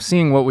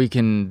seeing what we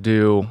can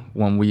do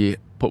when we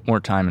put more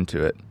time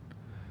into it.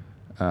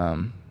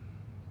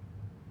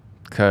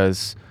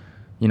 Because,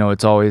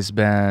 it's always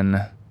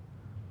been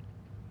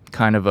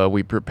kind of a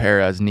we prepare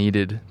as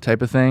needed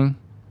type of thing.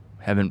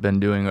 Haven't been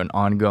doing an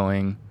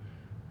ongoing,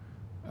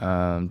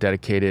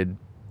 dedicated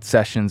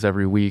sessions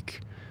every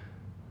week,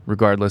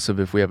 regardless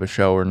of if we have a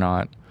show or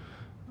not.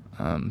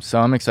 So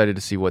I'm excited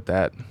to see what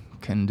that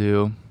can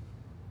do.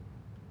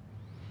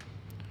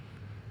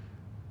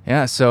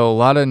 Yeah, so a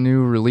lot of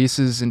new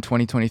releases in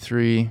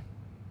 2023,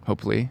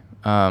 hopefully.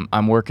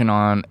 I'm working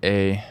on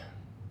a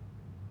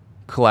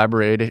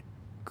collaboration.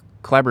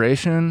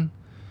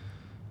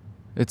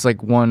 It's like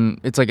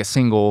a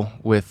single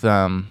with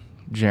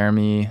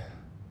Jeremy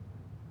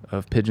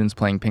of Pigeons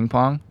Playing Ping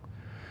Pong.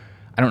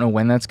 I don't know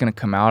when that's going to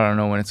come out. I don't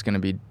know when it's going to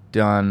be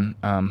done.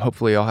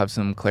 Hopefully I'll have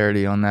some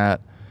clarity on that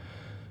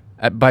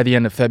by the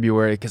end of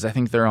February, because I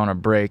think they're on a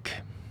break.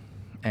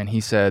 And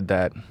he said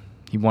that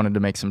he wanted to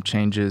make some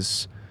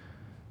changes,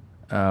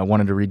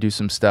 wanted to redo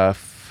some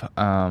stuff,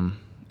 and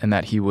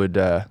that he would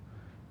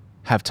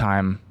have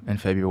time in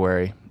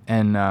February.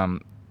 And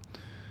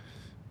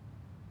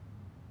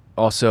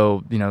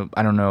also,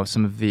 I don't know,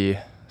 some of the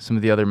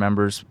other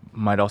members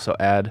might also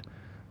add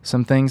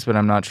some things, but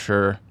I'm not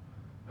sure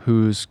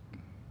who's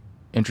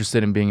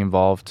interested in being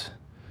involved.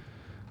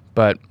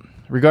 But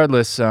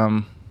regardless,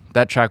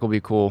 that track will be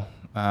cool.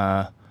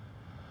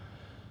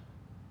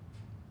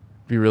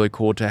 Be really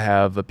cool to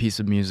have a piece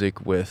of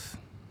music with,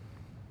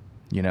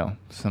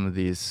 some of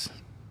these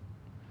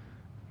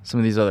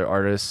other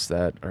artists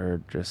that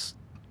are just,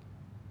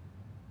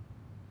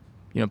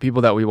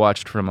 people that we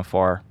watched from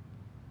afar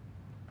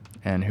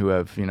and who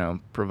have,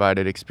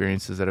 provided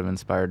experiences that have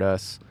inspired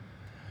us.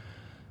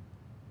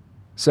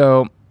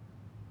 So,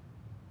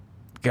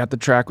 got the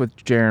track with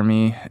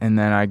Jeremy, and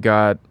then I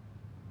got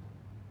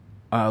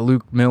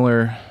Luke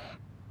Miller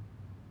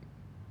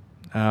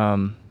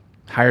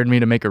hired me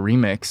to make a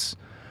remix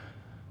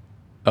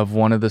of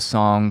one of the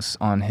songs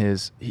on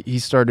his. He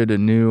started a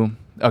new.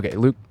 Okay,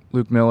 Luke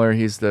Miller.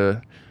 He's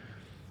one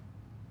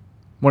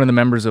of the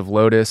members of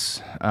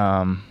Lotus.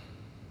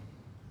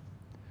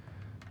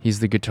 He's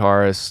the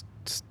guitarist,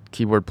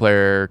 keyboard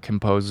player,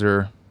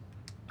 composer,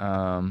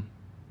 and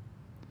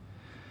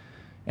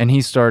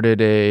he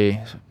started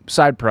a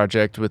side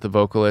project with a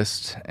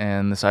vocalist,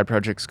 and the side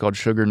project's called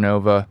Sugar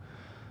Nova.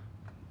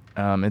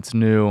 It's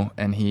new,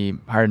 and he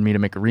hired me to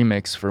make a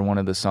remix for one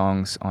of the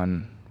songs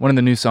on one of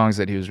the new songs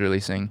that he was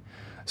releasing.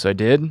 So I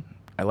did.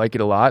 I like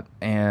it a lot,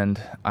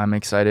 and I'm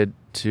excited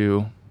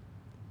to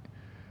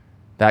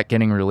that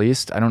getting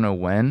released. I don't know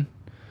when,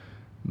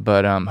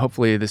 but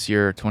hopefully this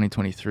year,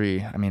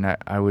 2023. I mean,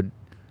 I would.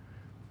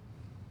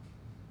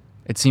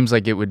 It seems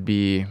like it would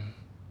be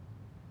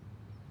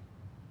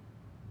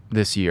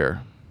this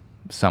year,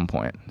 some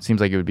point. It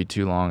seems like it would be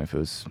too long if it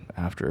was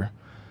after.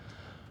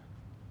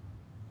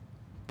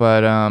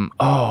 But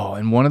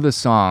and one of the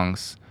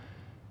songs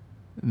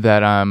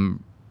that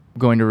I'm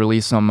going to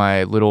release on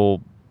my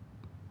little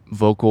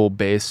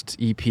vocal-based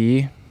EP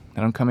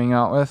that I'm coming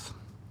out with,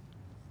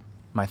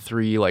 my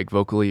 3 like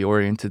vocally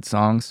oriented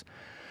songs.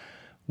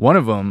 One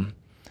of them,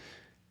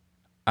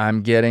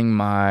 I'm getting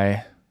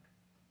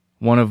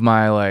one of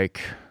my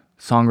like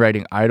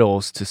songwriting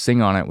idols to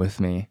sing on it with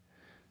me.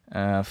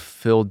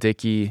 Phil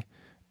Dickey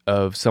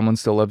of Someone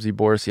Still Loves You,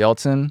 Boris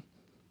Yeltsin.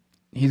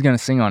 He's gonna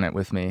sing on it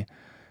with me,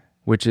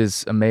 which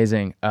is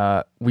amazing.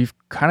 We've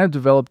kind of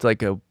developed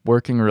like a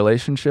working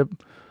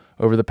relationship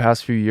over the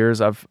past few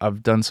years.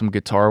 I've done some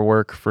guitar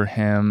work for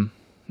him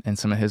and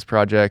some of his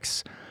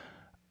projects,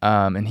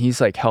 and he's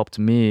like helped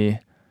me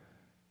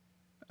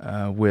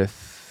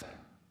with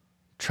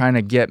trying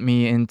to get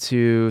me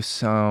into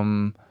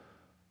some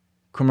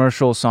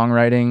commercial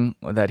songwriting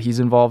that he's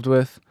involved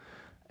with,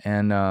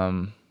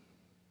 and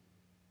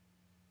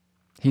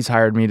he's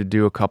hired me to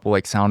do a couple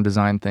like sound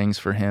design things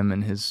for him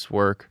and his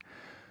work.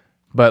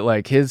 But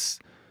like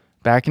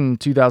back in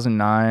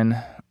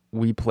 2009,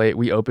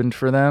 we opened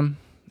for them,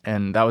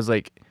 and that was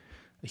like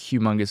a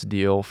humongous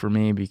deal for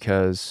me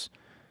because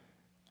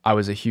I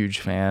was a huge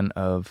fan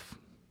of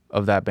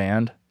that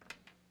band,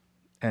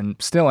 and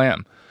still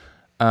am.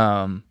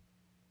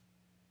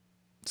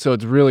 So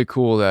it's really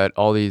cool that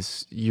all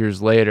these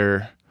years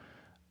later,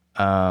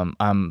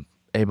 I'm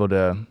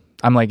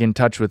like in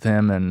touch with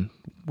him, and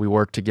we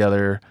work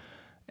together,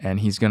 and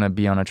he's gonna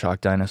be on a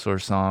Chalk Dinosaur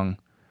song.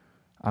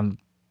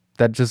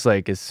 That just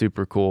like is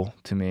super cool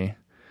to me.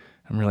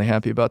 I'm really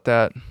happy about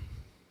that.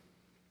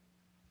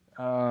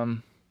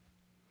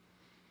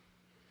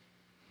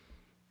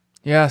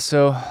 Yeah,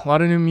 so a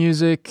lot of new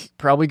music,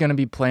 probably going to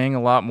be playing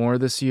a lot more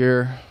this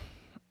year,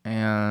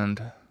 and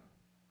a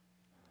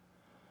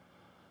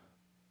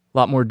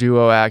lot more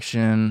duo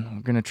action.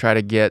 We're going to try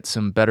to get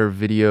some better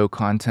video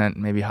content,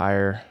 maybe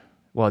hire,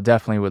 well,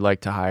 definitely would like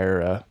to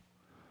hire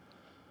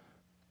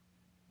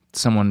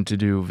someone to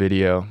do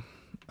video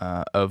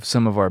of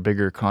some of our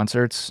bigger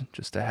concerts,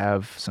 just to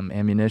have some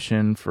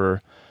ammunition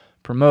for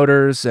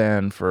promoters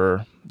and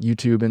for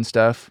YouTube and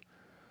stuff.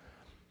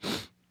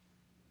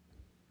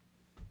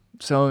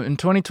 So in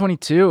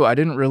 2022, I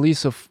didn't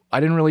release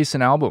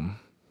an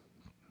album,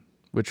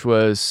 which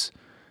that's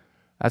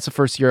the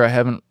first year I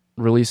haven't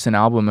released an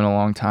album in a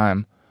long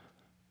time.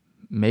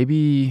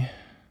 Maybe,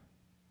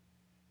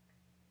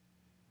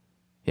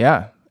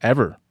 yeah,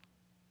 ever.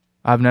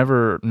 I've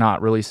never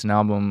not released an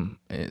album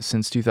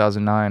since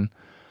 2009.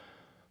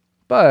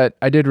 But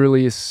I did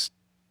release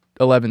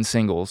 11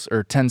 singles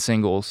or 10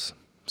 singles.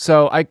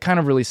 So I kind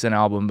of released an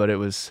album, but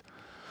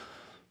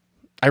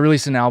I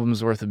released an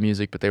album's worth of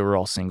music, but they were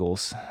all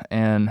singles.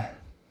 And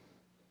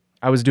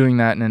I was doing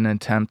that in an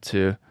attempt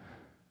to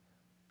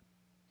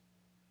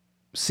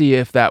see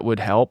if that would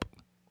help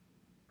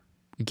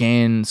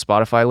gain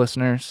Spotify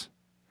listeners.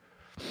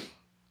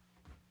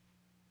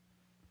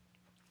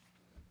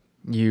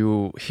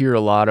 You hear a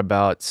lot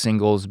about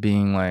singles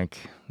being like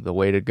the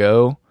way to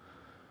go.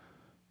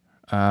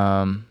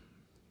 I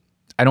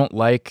don't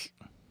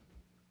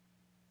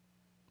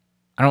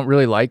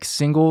really like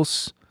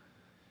singles.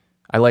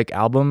 I like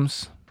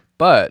albums,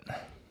 but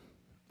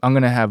I'm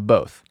going to have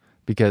both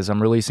because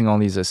I'm releasing all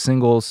these as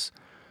singles,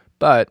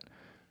 but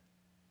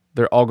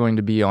they're all going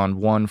to be on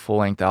one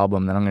full-length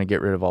album. Then I'm going to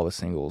get rid of all the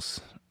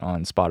singles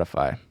on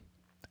Spotify.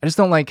 I just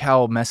don't like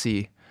how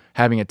messy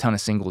having a ton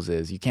of singles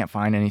is. You can't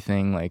find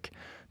anything, like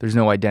there's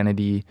no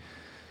identity.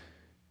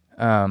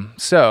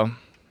 So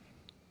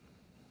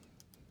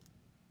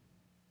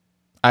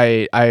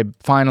I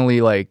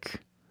finally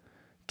like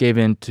gave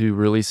in to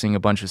releasing a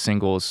bunch of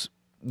singles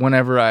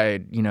whenever I,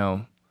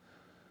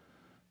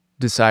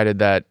 decided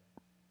that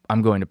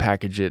I'm going to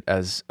package it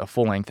as a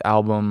full-length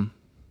album.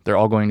 They're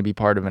all going to be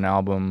part of an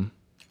album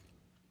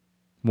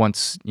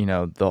once,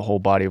 the whole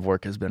body of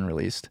work has been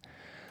released.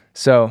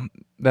 So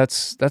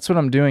that's what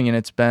I'm doing, and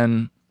it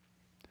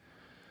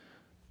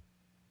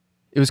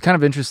was kind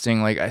of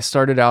interesting. Like, I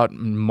started out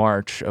in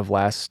March of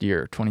last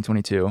year,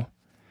 2022.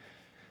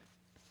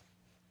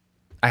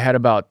 I had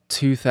about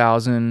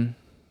 2,000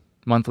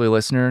 monthly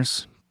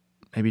listeners,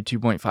 maybe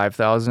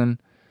 2,500.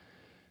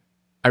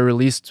 I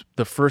released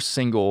the first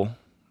single,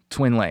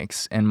 Twin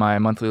Lakes, and my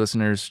monthly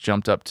listeners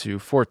jumped up to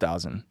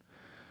 4,000.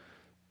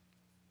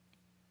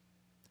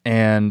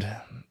 And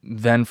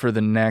then for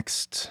the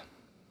next,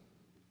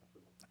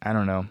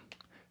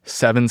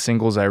 7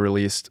 singles I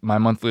released, my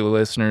monthly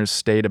listeners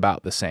stayed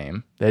about the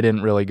same. They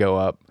didn't really go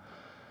up.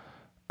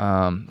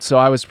 So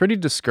I was pretty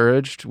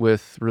discouraged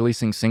with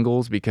releasing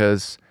singles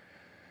because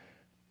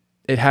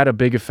it had a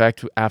big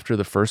effect after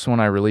the first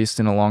one I released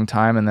in a long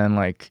time, and then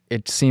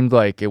it seemed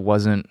like it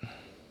wasn't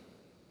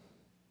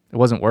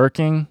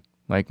working.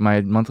 Like,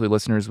 my monthly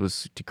listeners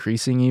was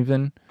decreasing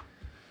even.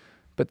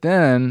 But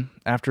then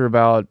after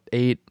about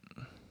 6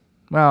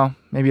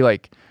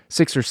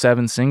 or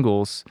 7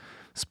 singles,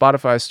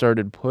 Spotify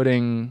started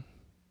putting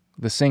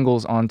the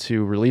singles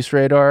onto Release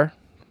Radar.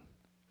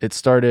 It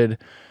started,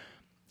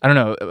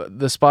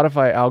 the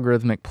Spotify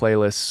algorithmic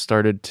playlist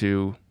started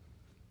to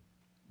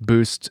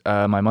boost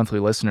my monthly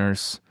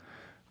listeners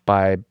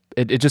by,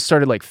 it just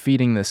started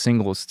feeding the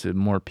singles to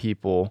more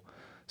people.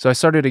 So I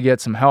started to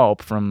get some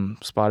help from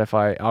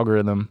Spotify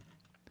algorithm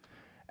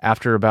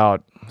after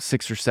about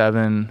 6 or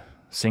 7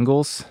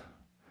 singles.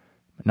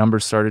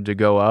 Numbers started to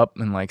go up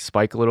and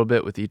spike a little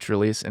bit with each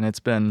release, and it's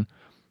been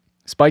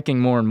spiking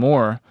more and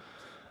more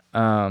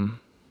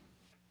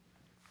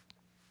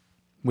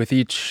with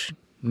each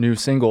new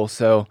single.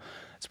 So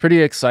it's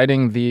pretty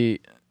exciting.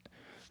 The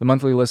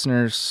monthly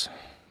listeners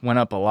went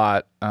up a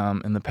lot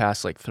in the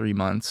past 3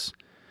 months.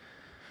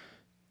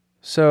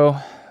 So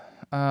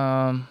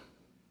we're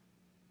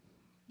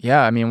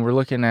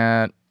looking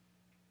at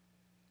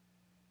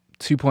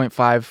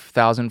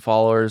 2,500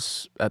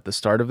 followers at the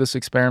start of this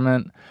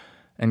experiment,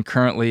 and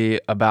currently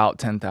about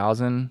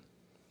 10,000.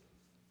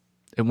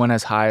 It went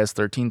as high as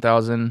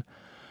 13,000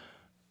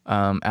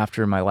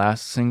 after my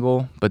last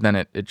single, but then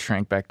it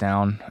shrank back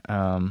down.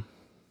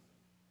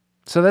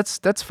 So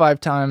that's 5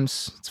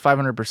 times, it's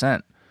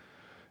 500%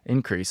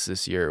 increase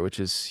this year, which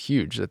is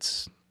huge.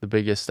 That's the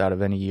biggest out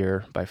of any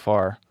year by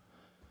far.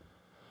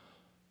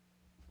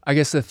 I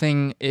guess the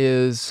thing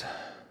is,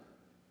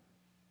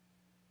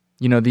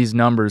 these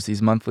numbers,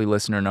 these monthly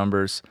listener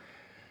numbers,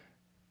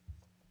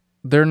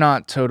 they're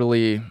not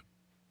totally,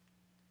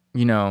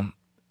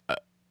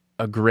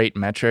 a great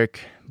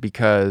metric,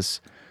 because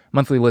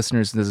monthly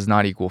listeners does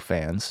not equal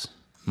fans.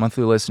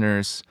 Monthly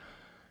listeners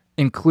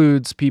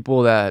includes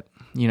people that,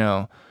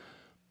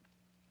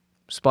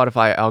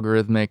 Spotify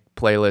algorithmic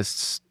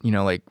playlists,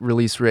 like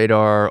Release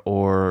Radar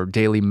or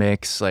Daily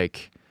Mix,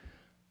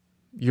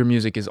 your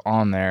music is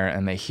on there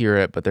and they hear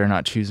it, but they're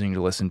not choosing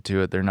to listen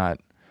to it. They're not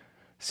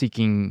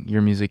seeking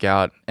your music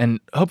out. And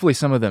hopefully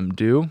some of them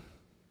do.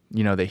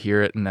 You know, they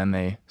hear it and then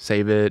they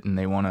save it and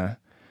they want to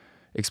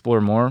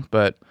explore more.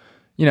 But,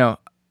 you know,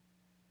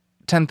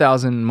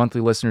 10,000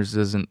 monthly listeners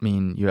doesn't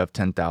mean you have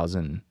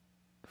 10,000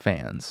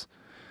 fans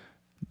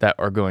that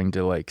are going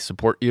to like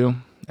support you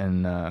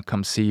and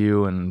come see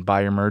you and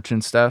buy your merch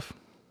and stuff.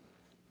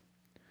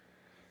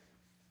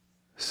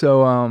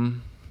 So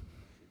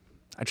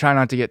I try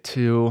not to get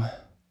too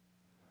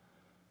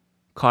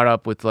caught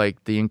up with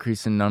like the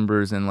increase in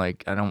numbers, and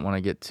like I don't want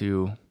to get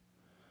too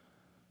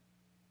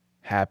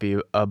happy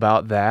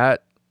about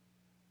that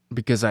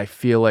because I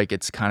feel like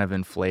it's kind of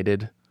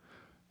inflated.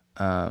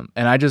 And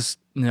I just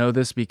know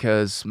this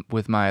because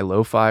with my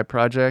lo-fi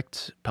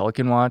project,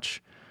 Pelican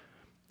Watch,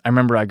 I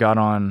remember I got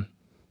on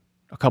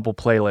a couple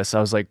playlists. I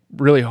was like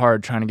really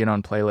hard trying to get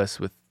on playlists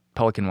with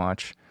Pelican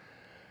Watch.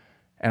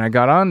 And I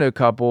got onto a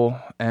couple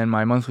and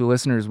my monthly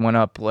listeners went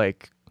up,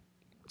 like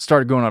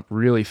started going up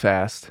really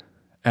fast.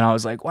 And I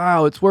was like,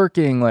 wow, it's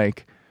working.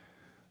 Like,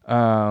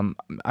 I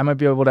might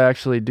be able to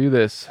actually do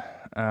this.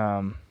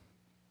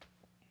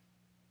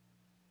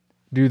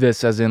 Do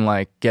this as in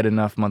like get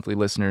enough monthly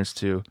listeners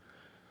to,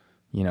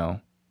 you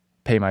know,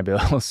 pay my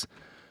bills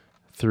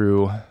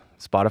through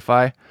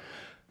Spotify.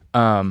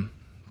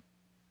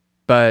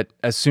 But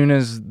as soon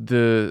as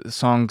the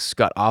songs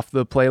got off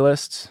the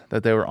playlists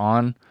that they were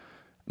on,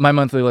 my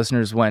monthly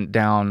listeners went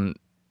down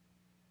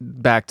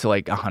back to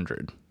like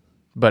 100.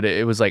 But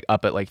it was like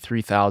up at like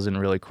 3,000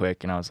 really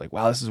quick. And I was like,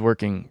 wow, this is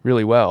working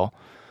really well.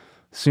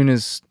 As soon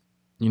as,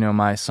 you know,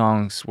 my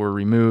songs were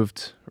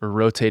removed or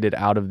rotated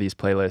out of these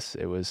playlists,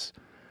 it was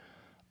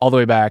all the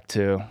way back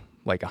to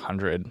like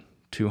 100,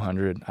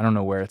 200. I don't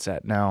know where it's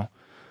at now.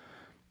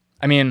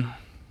 I mean,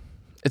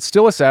 it's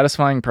still a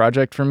satisfying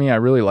project for me. I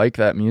really like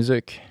that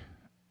music.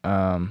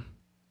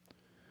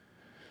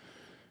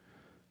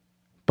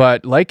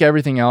 But like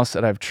everything else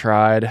that I've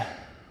tried,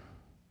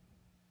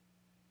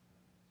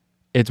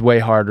 it's way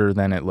harder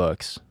than it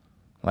looks.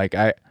 Like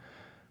I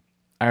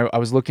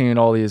was looking at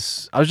all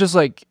these, I was just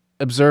like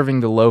observing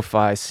the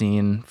lo-fi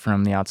scene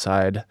from the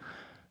outside,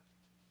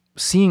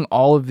 seeing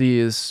all of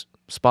these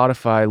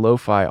Spotify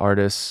lo-fi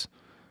artists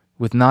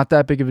with not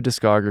that big of a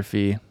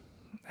discography,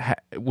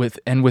 with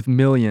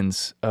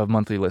millions of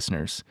monthly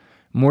listeners,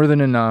 more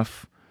than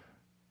enough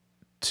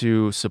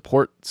to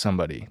support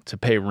somebody, to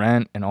pay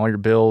rent and all your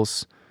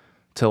bills,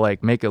 to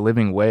like make a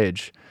living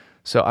wage.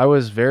 So I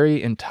was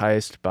very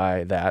enticed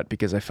by that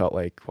because I felt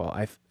like, well,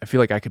 I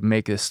feel like I could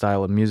make this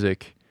style of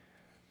music.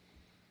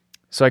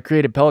 So I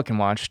created Pelican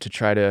Watch to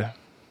try to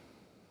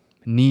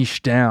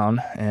niche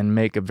down and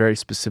make a very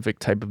specific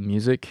type of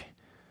music.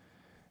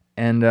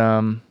 And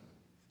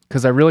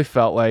because I really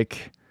felt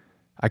like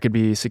I could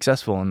be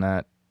successful in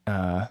that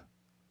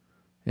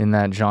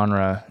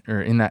genre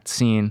or in that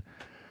scene.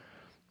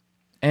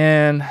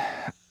 And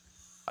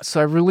so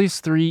I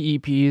released 3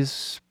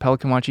 EPs,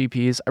 Pelican Watch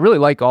EPs. I really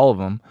like all of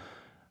them.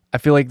 I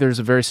feel like there's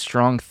a very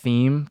strong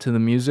theme to the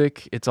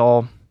music. It's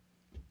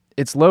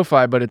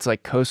lo-fi, but it's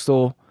like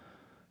coastal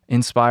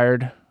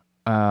inspired.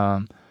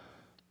 All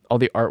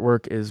the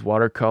artwork is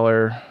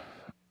watercolor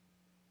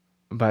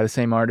by the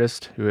same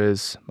artist who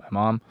is my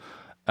mom.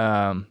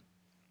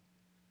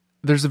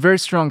 There's a very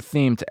strong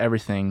theme to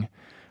everything,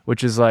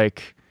 which is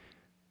like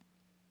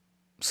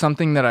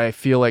something that I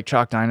feel like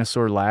Chalk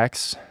Dinosaur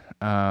lacks.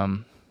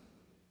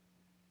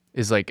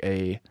 Is like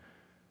a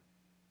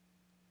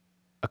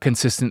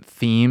consistent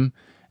theme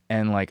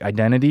and like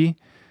identity.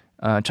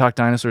 Chalk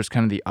Dinosaur is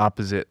kind of the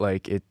opposite.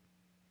 Like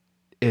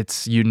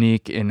it's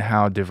unique in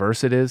how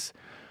diverse it is.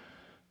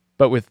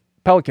 But with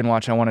Pelican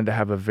Watch, I wanted to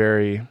have a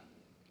very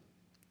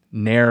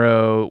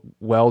narrow,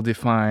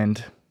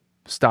 well-defined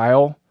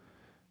style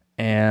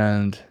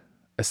and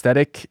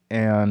aesthetic,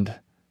 and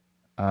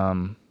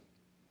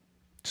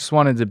just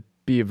wanted to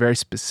be a very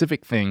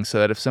specific thing so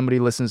that if somebody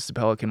listens to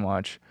Pelican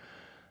Watch,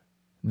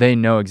 they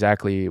know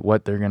exactly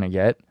what they're going to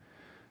get.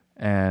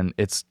 And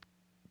it's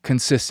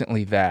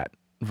consistently that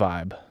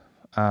vibe.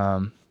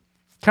 Kind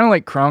of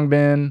like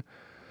Khruangbin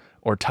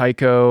or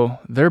Tycho.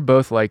 They're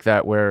both like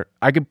that, where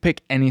I could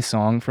pick any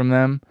song from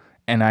them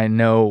and I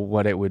know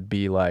what it would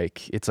be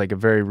like. It's like a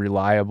very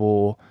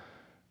reliable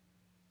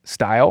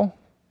style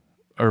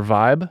or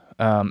vibe.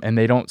 And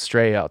they don't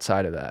stray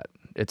outside of that.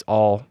 It's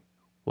all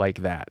like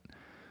that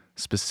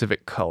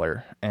specific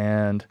color.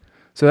 And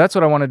so that's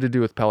what I wanted to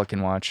do with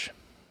Pelican Watch.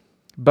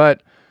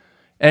 But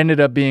ended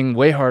up being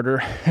way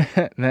harder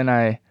than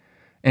I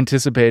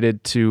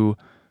anticipated to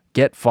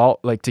get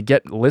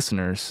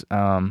listeners.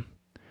 And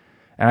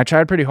I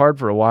tried pretty hard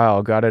for a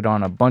while. Got it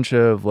on a bunch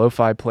of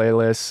lo-fi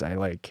playlists. I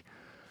like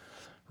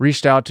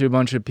reached out to a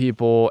bunch of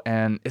people,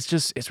 and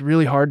it's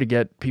really hard to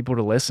get people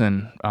to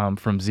listen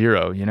from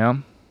zero, you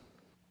know?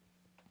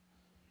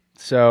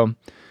 So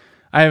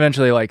I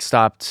eventually like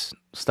stopped.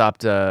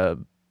 I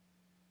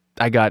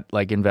got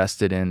like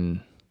invested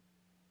in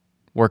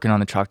working on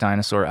the Chalk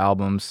Dinosaur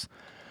albums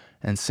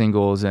and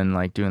singles and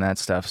like doing that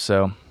stuff.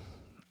 So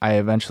I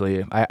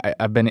eventually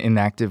I've been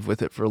inactive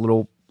with it for a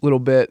little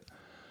bit.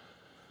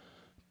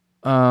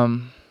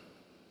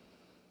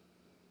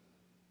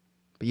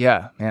 But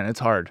yeah, man, it's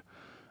hard.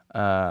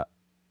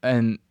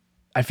 And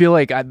I feel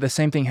like the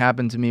same thing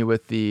happened to me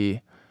with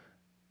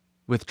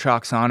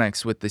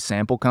Troxonics, with the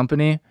sample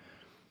company.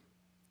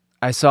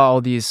 I saw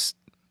all these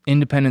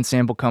independent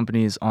sample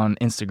companies on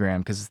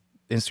Instagram because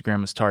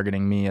Instagram was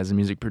targeting me as a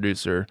music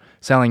producer,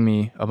 selling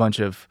me a bunch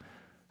of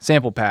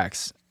sample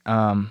packs.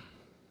 So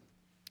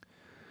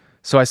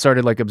I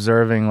started like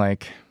observing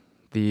like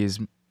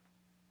these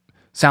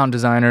sound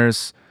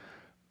designers,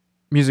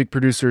 music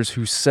producers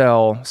who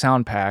sell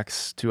sound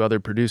packs to other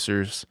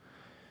producers.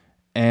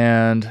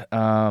 And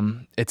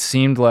it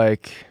seemed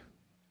like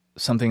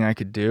something I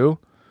could do.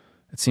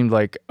 It seemed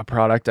like a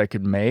product I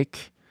could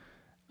make.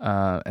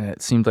 And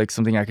it seemed like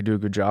something I could do a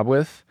good job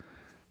with.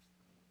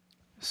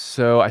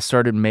 So I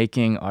started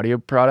making audio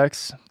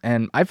products,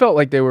 and I felt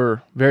like they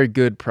were very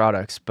good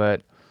products,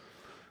 but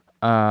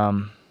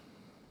then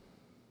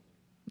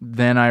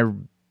I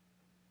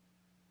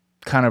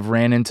kind of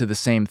ran into the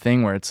same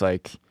thing where it's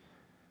like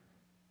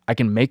I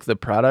can make the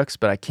products,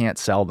 but I can't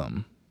sell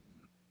them.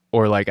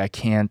 Or like I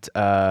can't,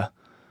 I'm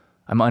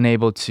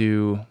unable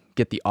to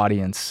get the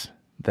audience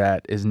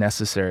that is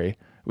necessary,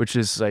 which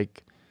is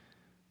like,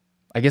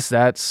 I guess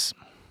that's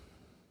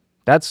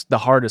the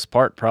hardest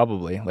part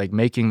probably. Like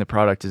making the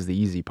product is the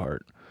easy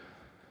part.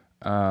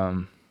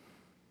 What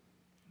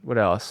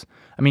else?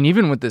 I mean,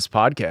 even with this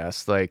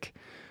podcast, like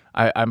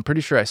I'm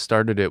pretty sure I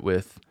started it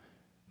with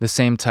the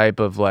same type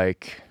of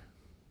like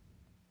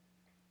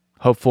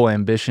hopeful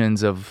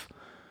ambitions of,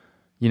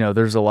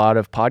 there's a lot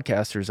of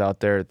podcasters out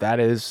there.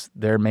 That is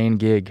their main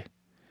gig.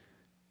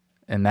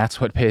 And that's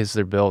what pays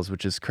their bills,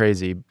 which is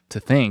crazy to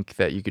think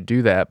that you could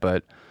do that.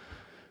 But,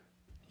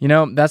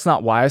 that's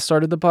not why I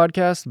started the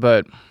podcast,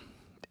 but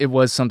it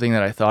was something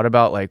that I thought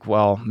about, like,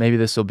 well, maybe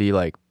this will be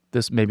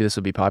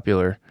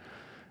popular.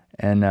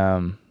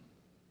 And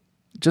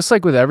just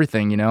like with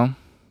everything,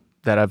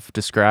 that I've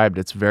described,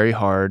 it's very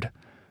hard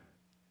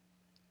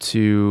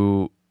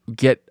to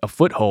get a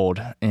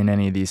foothold in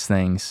any of these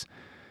things.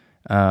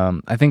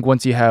 I think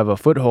once you have a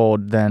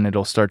foothold, then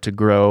it'll start to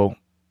grow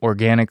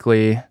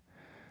organically,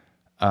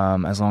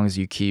 as long as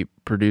you keep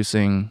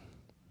producing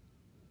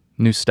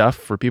new stuff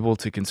for people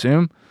to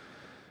consume.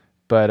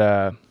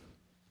 But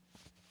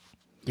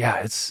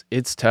yeah,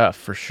 it's tough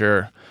for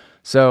sure.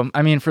 So,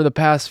 I mean, for the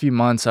past few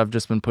months, I've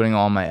just been putting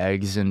all my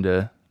eggs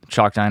into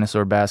Chalk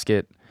Dinosaur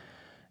basket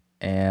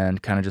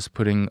and kind of just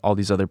putting all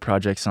these other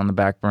projects on the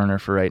back burner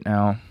for right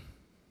now.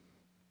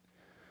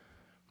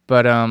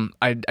 But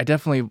I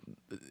definitely,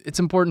 it's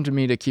important to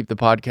me to keep the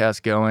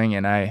podcast going,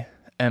 and I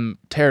am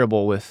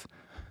terrible with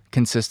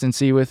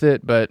consistency with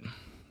it, but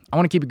I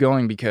want to keep it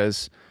going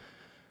because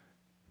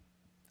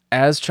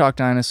as Chalk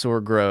Dinosaur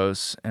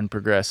grows and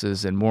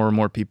progresses and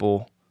more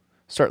people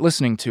start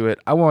listening to it,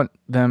 I want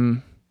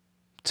them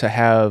to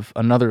have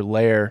another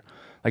layer,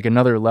 like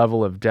another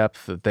level of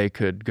depth that they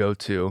could go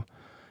to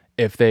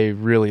if they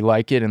really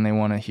like it and they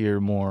want to hear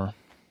more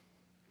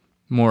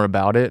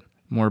about it,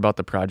 more about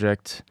the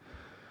project.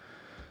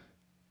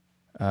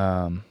 So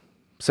I'm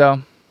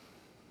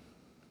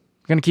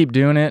gonna keep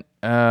doing it.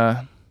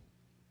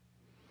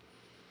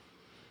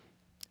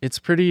 It's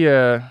pretty,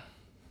 I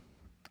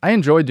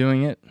enjoy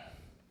doing it,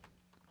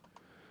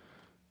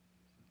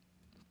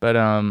 but,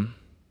 I'm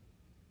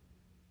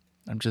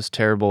just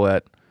terrible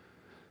at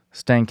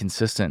staying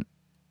consistent.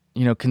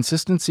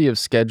 Consistency of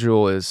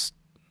schedule is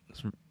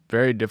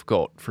very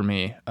difficult for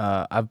me.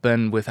 I've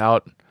been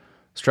without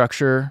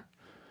structure,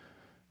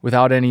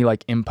 without any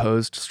like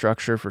imposed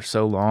structure for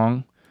so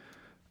long.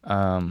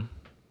 Time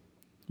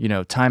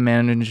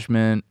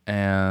management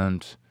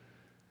and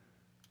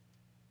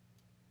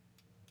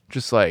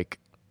just like,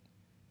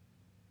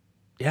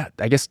 yeah,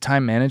 I guess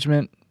time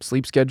management,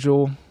 sleep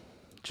schedule,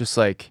 just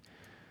like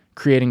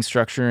creating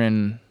structure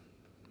in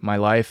my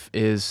life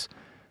is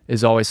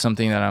always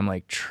something that I'm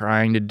like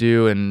trying to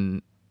do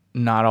and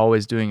not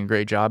always doing a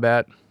great job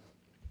at.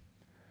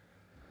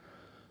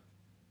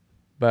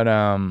 But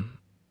I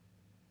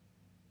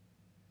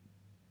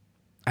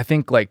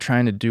think like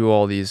trying to do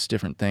all these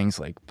different things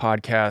like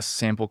podcasts,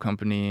 sample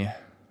company,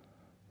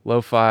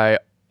 lo-fi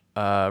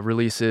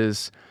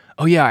releases.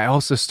 Oh yeah, I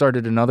also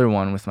started another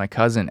one with my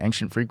cousin,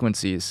 Ancient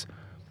Frequencies,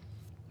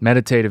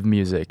 meditative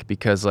music,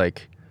 because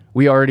like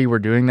we already were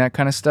doing that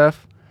kind of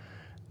stuff.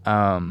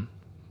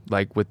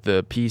 Like with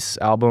the Peace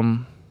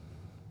album,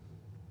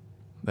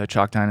 the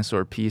Chalk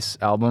Dinosaur Peace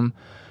album,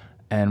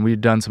 and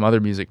we'd done some other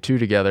music too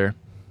together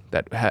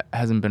that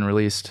hasn't been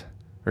released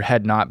or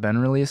had not been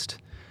released.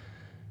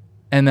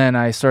 And then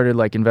I started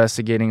like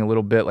investigating a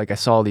little bit. Like I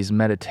saw these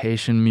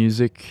meditation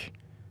music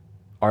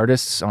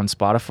artists on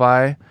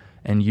Spotify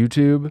and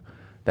YouTube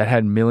that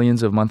had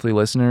millions of monthly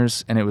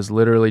listeners, and it was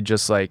literally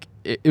just like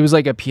it was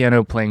like a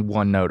piano playing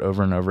one note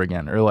over and over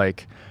again, or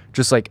like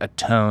just like a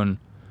tone.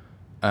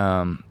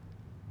 And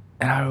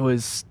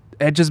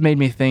it just made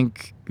me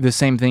think the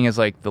same thing as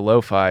like the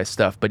lo-fi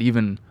stuff, but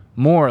even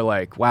more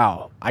like,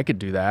 wow, I could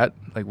do that.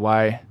 Like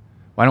why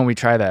don't we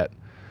try that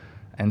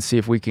and see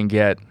if we can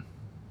get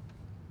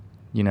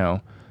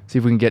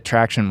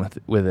traction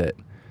with it.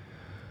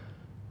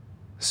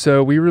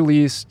 So we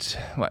released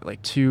like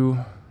two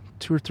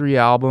or three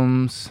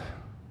albums,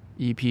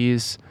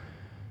 EPs,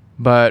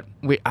 but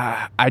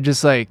I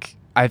just like,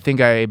 I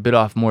think I bit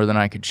off more than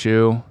I could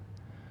chew,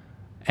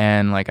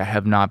 and like I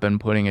have not been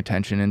putting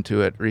attention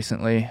into it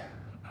recently.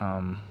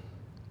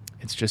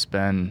 It's just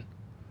been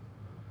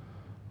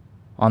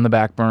on the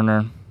back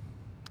burner.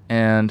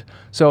 And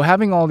so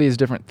having all these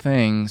different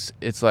things,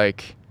 it's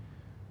like,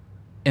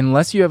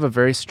 unless you have a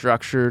very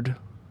structured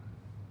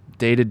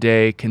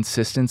day-to-day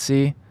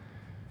consistency,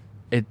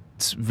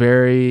 it's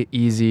very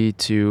easy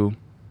to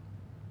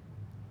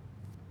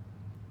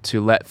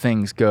let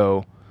things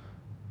go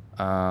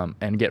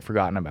and get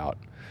forgotten about.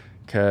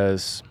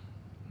 Because,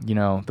 you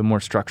know, the more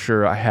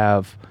structure I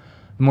have,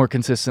 the more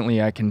consistently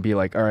I can be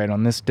like, all right,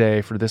 on this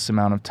day for this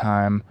amount of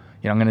time,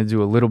 you know, I'm going to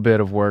do a little bit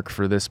of work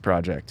for this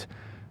project,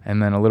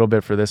 and then a little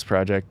bit for this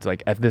project,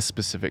 like at this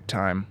specific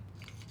time.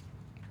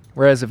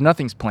 Whereas if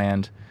nothing's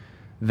planned,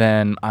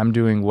 then I'm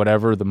doing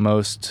whatever the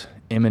most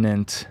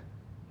imminent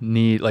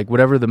need, like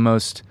whatever the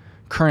most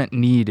current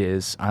need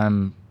is,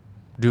 I'm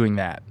doing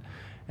that.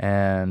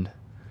 And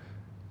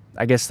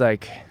I guess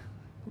like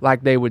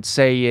they would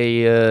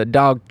say a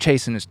dog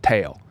chasing his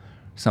tail,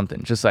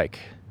 something, just like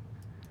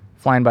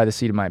flying by the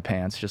seat of my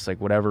pants, just like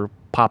whatever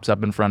pops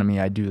up in front of me,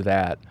 I do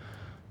that.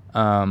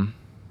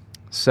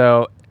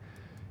 So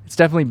it's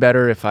definitely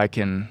better if I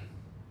can,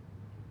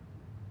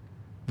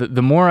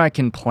 the more I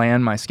can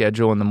plan my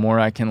schedule and the more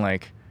I can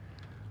like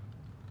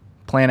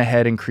plan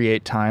ahead and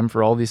create time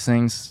for all these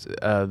things,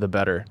 the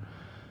better.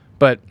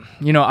 But,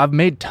 you know, I've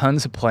made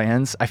tons of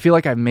plans. I feel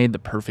like I've made the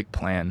perfect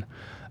plan.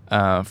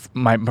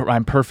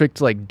 My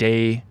perfect like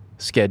day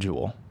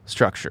schedule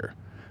structure.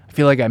 I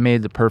feel like I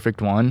made the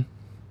perfect one,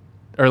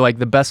 or like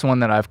the best one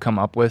that I've come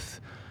up with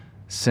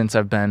since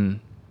I've been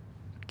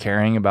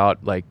caring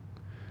about like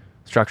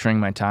structuring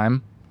my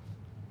time.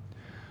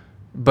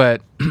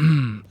 But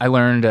I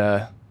learned,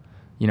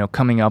 you know,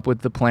 coming up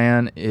with the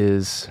plan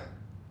is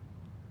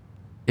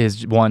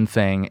one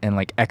thing, and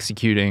like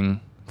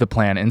executing the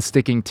plan and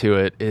sticking to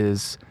it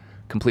is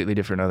completely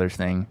different other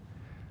thing.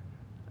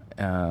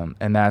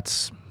 And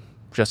that's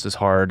just as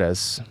hard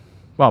as,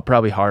 well,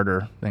 probably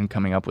harder than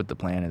coming up with the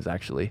plan is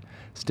actually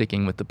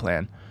sticking with the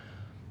plan.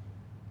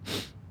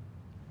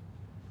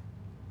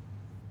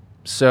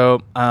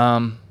 So,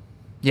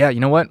 yeah, you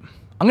know what?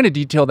 I'm going to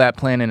detail that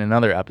plan in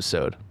another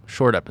episode,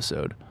 short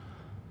episode,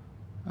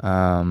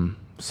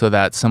 so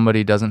that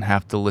somebody doesn't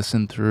have to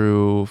listen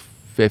through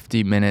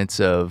 50 minutes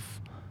of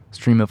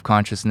stream of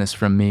consciousness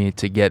from me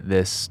to get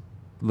this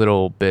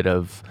little bit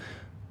of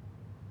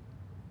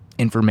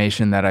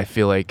information that I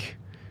feel like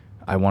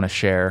I want to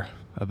share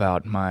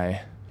about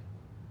my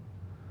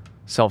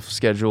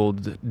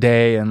self-scheduled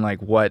day and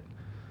like what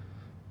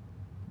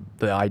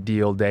the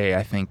ideal day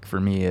I think for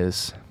me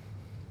is.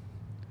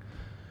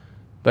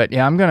 But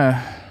yeah, I'm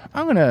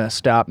gonna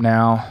stop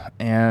now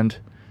and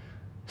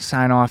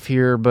sign off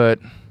here. But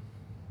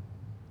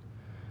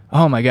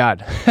oh my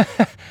God,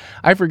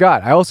 I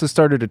forgot. I also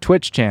started a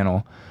Twitch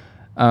channel.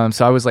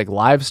 So I was like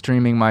live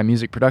streaming my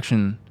music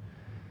production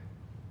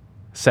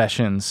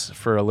sessions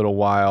for a little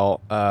while,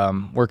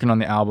 working on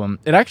the album.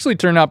 It actually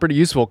turned out pretty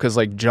useful because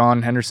like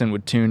John Henderson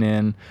would tune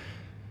in,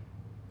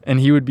 and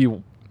he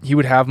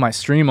would have my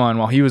stream on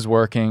while he was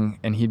working,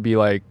 and he'd be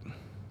like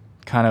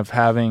kind of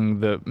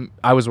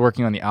I was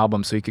working on the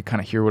album, so he could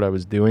kind of hear what I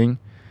was doing,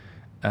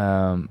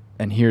 and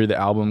hear the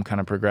album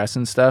kind of progress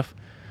and stuff.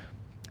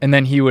 And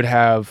then he would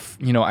have,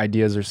 you know,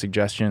 ideas or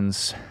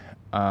suggestions,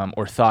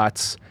 or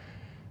thoughts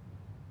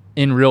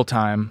in real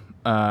time,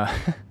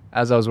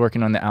 as I was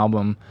working on the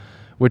album,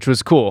 which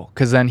was cool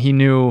because then he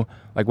knew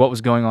like what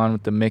was going on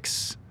with the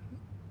mix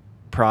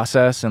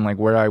process and like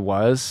where I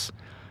was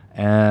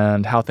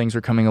and how things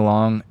were coming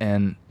along.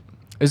 And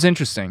it was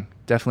interesting,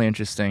 definitely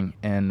interesting.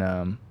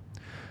 And,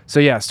 so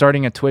yeah,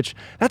 starting a Twitch,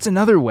 that's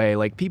another way,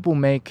 like people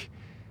make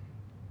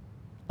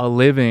a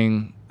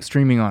living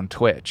streaming on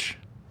Twitch.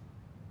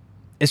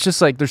 It's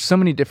just like, there's so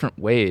many different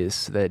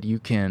ways that you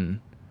can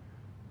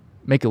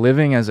make a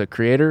living as a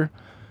creator.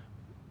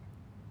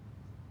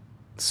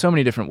 So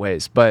many different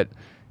ways, but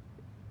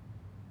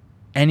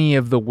any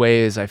of the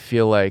ways I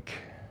feel like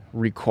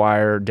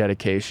require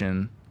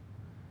dedication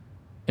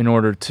in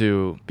order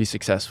to be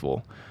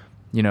successful.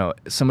 You know,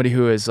 somebody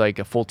who is like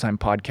a full-time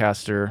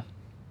podcaster,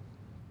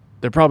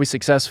 they're probably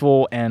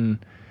successful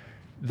and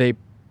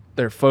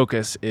their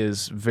focus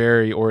is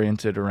very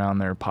oriented around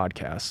their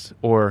podcast.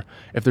 Or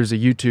if there's a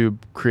YouTube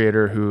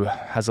creator who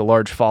has a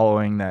large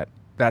following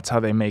that's how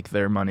they make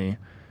their money,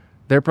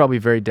 they're probably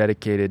very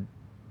dedicated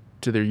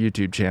to their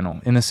YouTube channel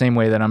in the same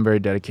way that I'm very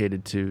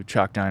dedicated to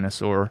Chalk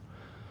Dinosaur.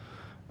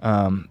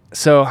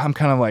 So I'm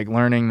kind of like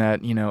learning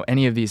that, you know,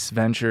 any of these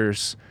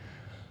ventures,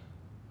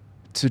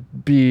 to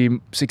be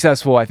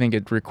successful, I think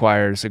it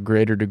requires a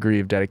greater degree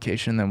of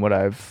dedication than what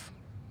I've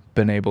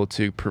been able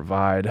to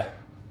provide.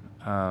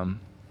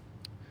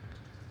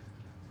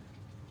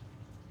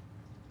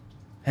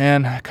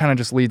 And it kind of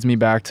just leads me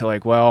back to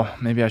like, well,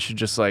 maybe I should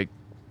just like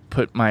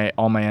put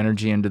all my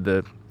energy into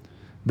the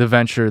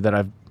venture that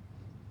I've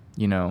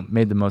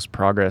made the most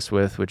progress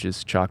with, which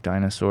is Chalk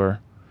Dinosaur.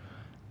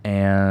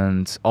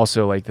 And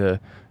also like the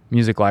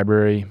music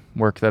library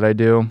work that I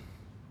do.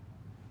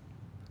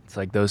 It's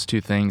like those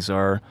two things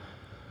are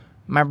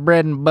my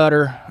bread and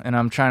butter, and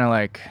I'm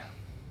trying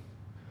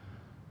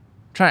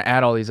to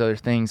add all these other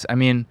things. I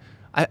mean,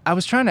 I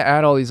was trying to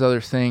add all these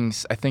other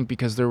things, I think,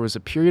 because there was a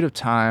period of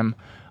time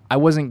I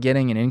wasn't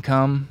getting an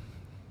income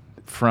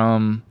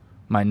from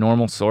my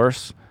normal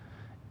source.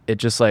 It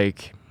just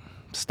like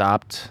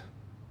stopped,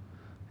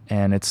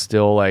 and it's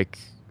still like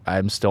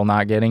I'm still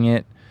not getting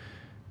it.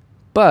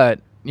 But,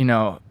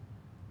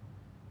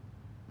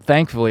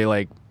 thankfully,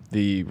 like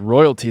the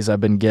royalties I've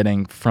been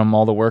getting from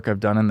all the work I've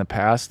done in the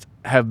past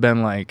have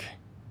been like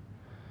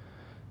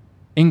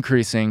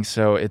increasing.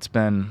 So it's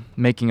been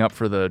making up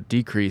for the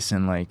decrease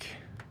in like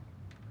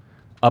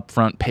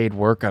upfront paid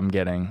work I'm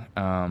getting.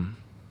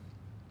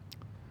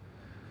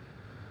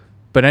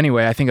 But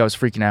anyway, I think I was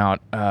freaking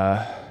out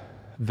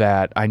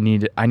that I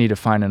need to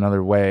find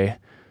another way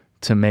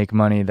to make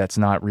money that's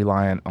not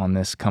reliant on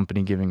this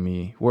company giving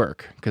me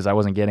work, because I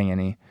wasn't getting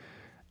any.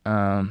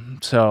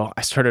 So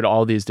I started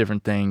all these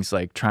different things,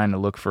 like trying to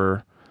look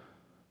for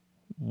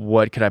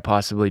what could I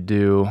possibly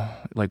do?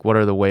 Like, what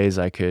are the ways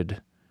I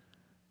could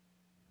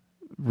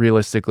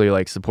realistically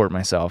like support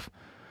myself?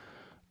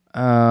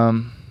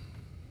 And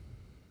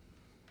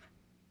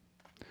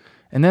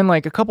then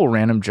like a couple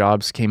random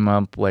jobs came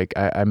up. Like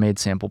I made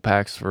sample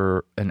packs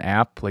for an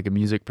app, like a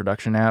music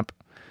production app.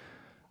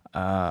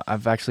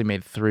 I've actually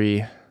made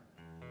 3.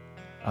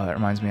 Oh, that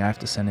reminds me, I have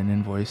to send an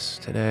invoice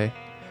today.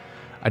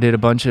 I did a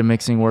bunch of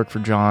mixing work for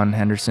John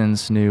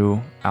Henderson's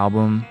new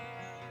album.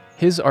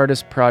 His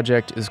artist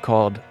project is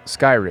called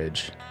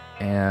Skyridge,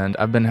 and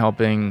I've been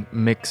helping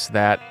mix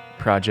that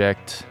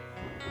project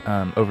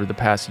over the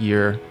past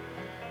year.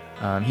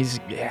 He's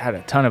had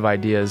a ton of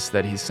ideas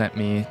that he's sent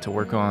me to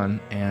work on,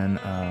 and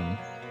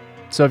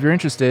so if you're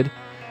interested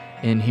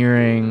in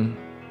hearing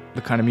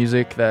the kind of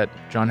music that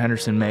John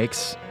Henderson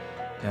makes,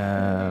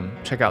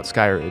 check out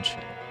Skyridge.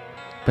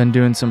 Been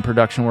doing some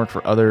production work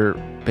for other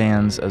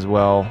bands as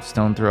well,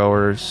 Stone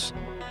Throwers.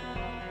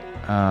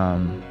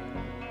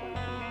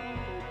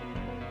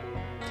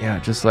 Yeah,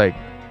 just like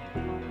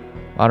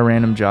a lot of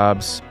random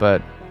jobs,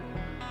 but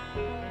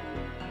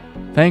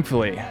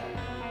thankfully,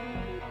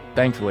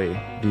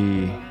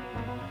 the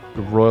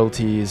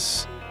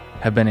royalties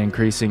have been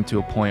increasing to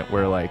a point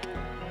where like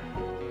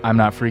I'm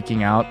not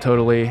freaking out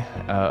totally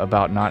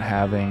about not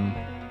having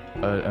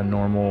my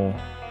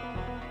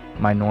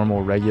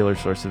normal regular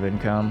source of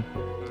income.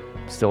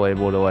 Still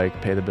able to like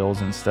pay the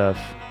bills and stuff.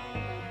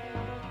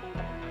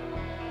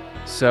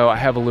 So I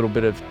have a little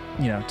bit of,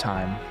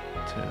 time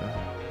to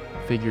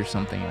figure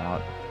something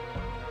out.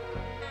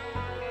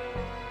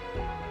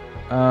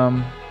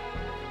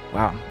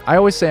 Wow. I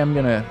always say I'm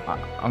gonna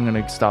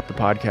stop the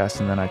podcast,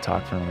 and then I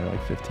talk for another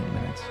like 15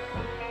 minutes.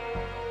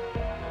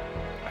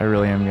 I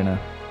really am gonna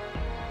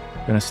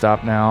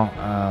stop now.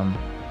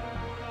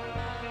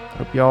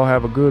 Hope y'all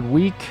have a good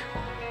week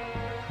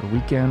or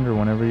weekend or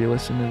whenever you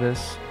listen to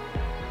this,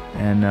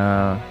 and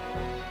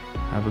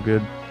have a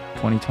good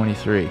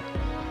 2023.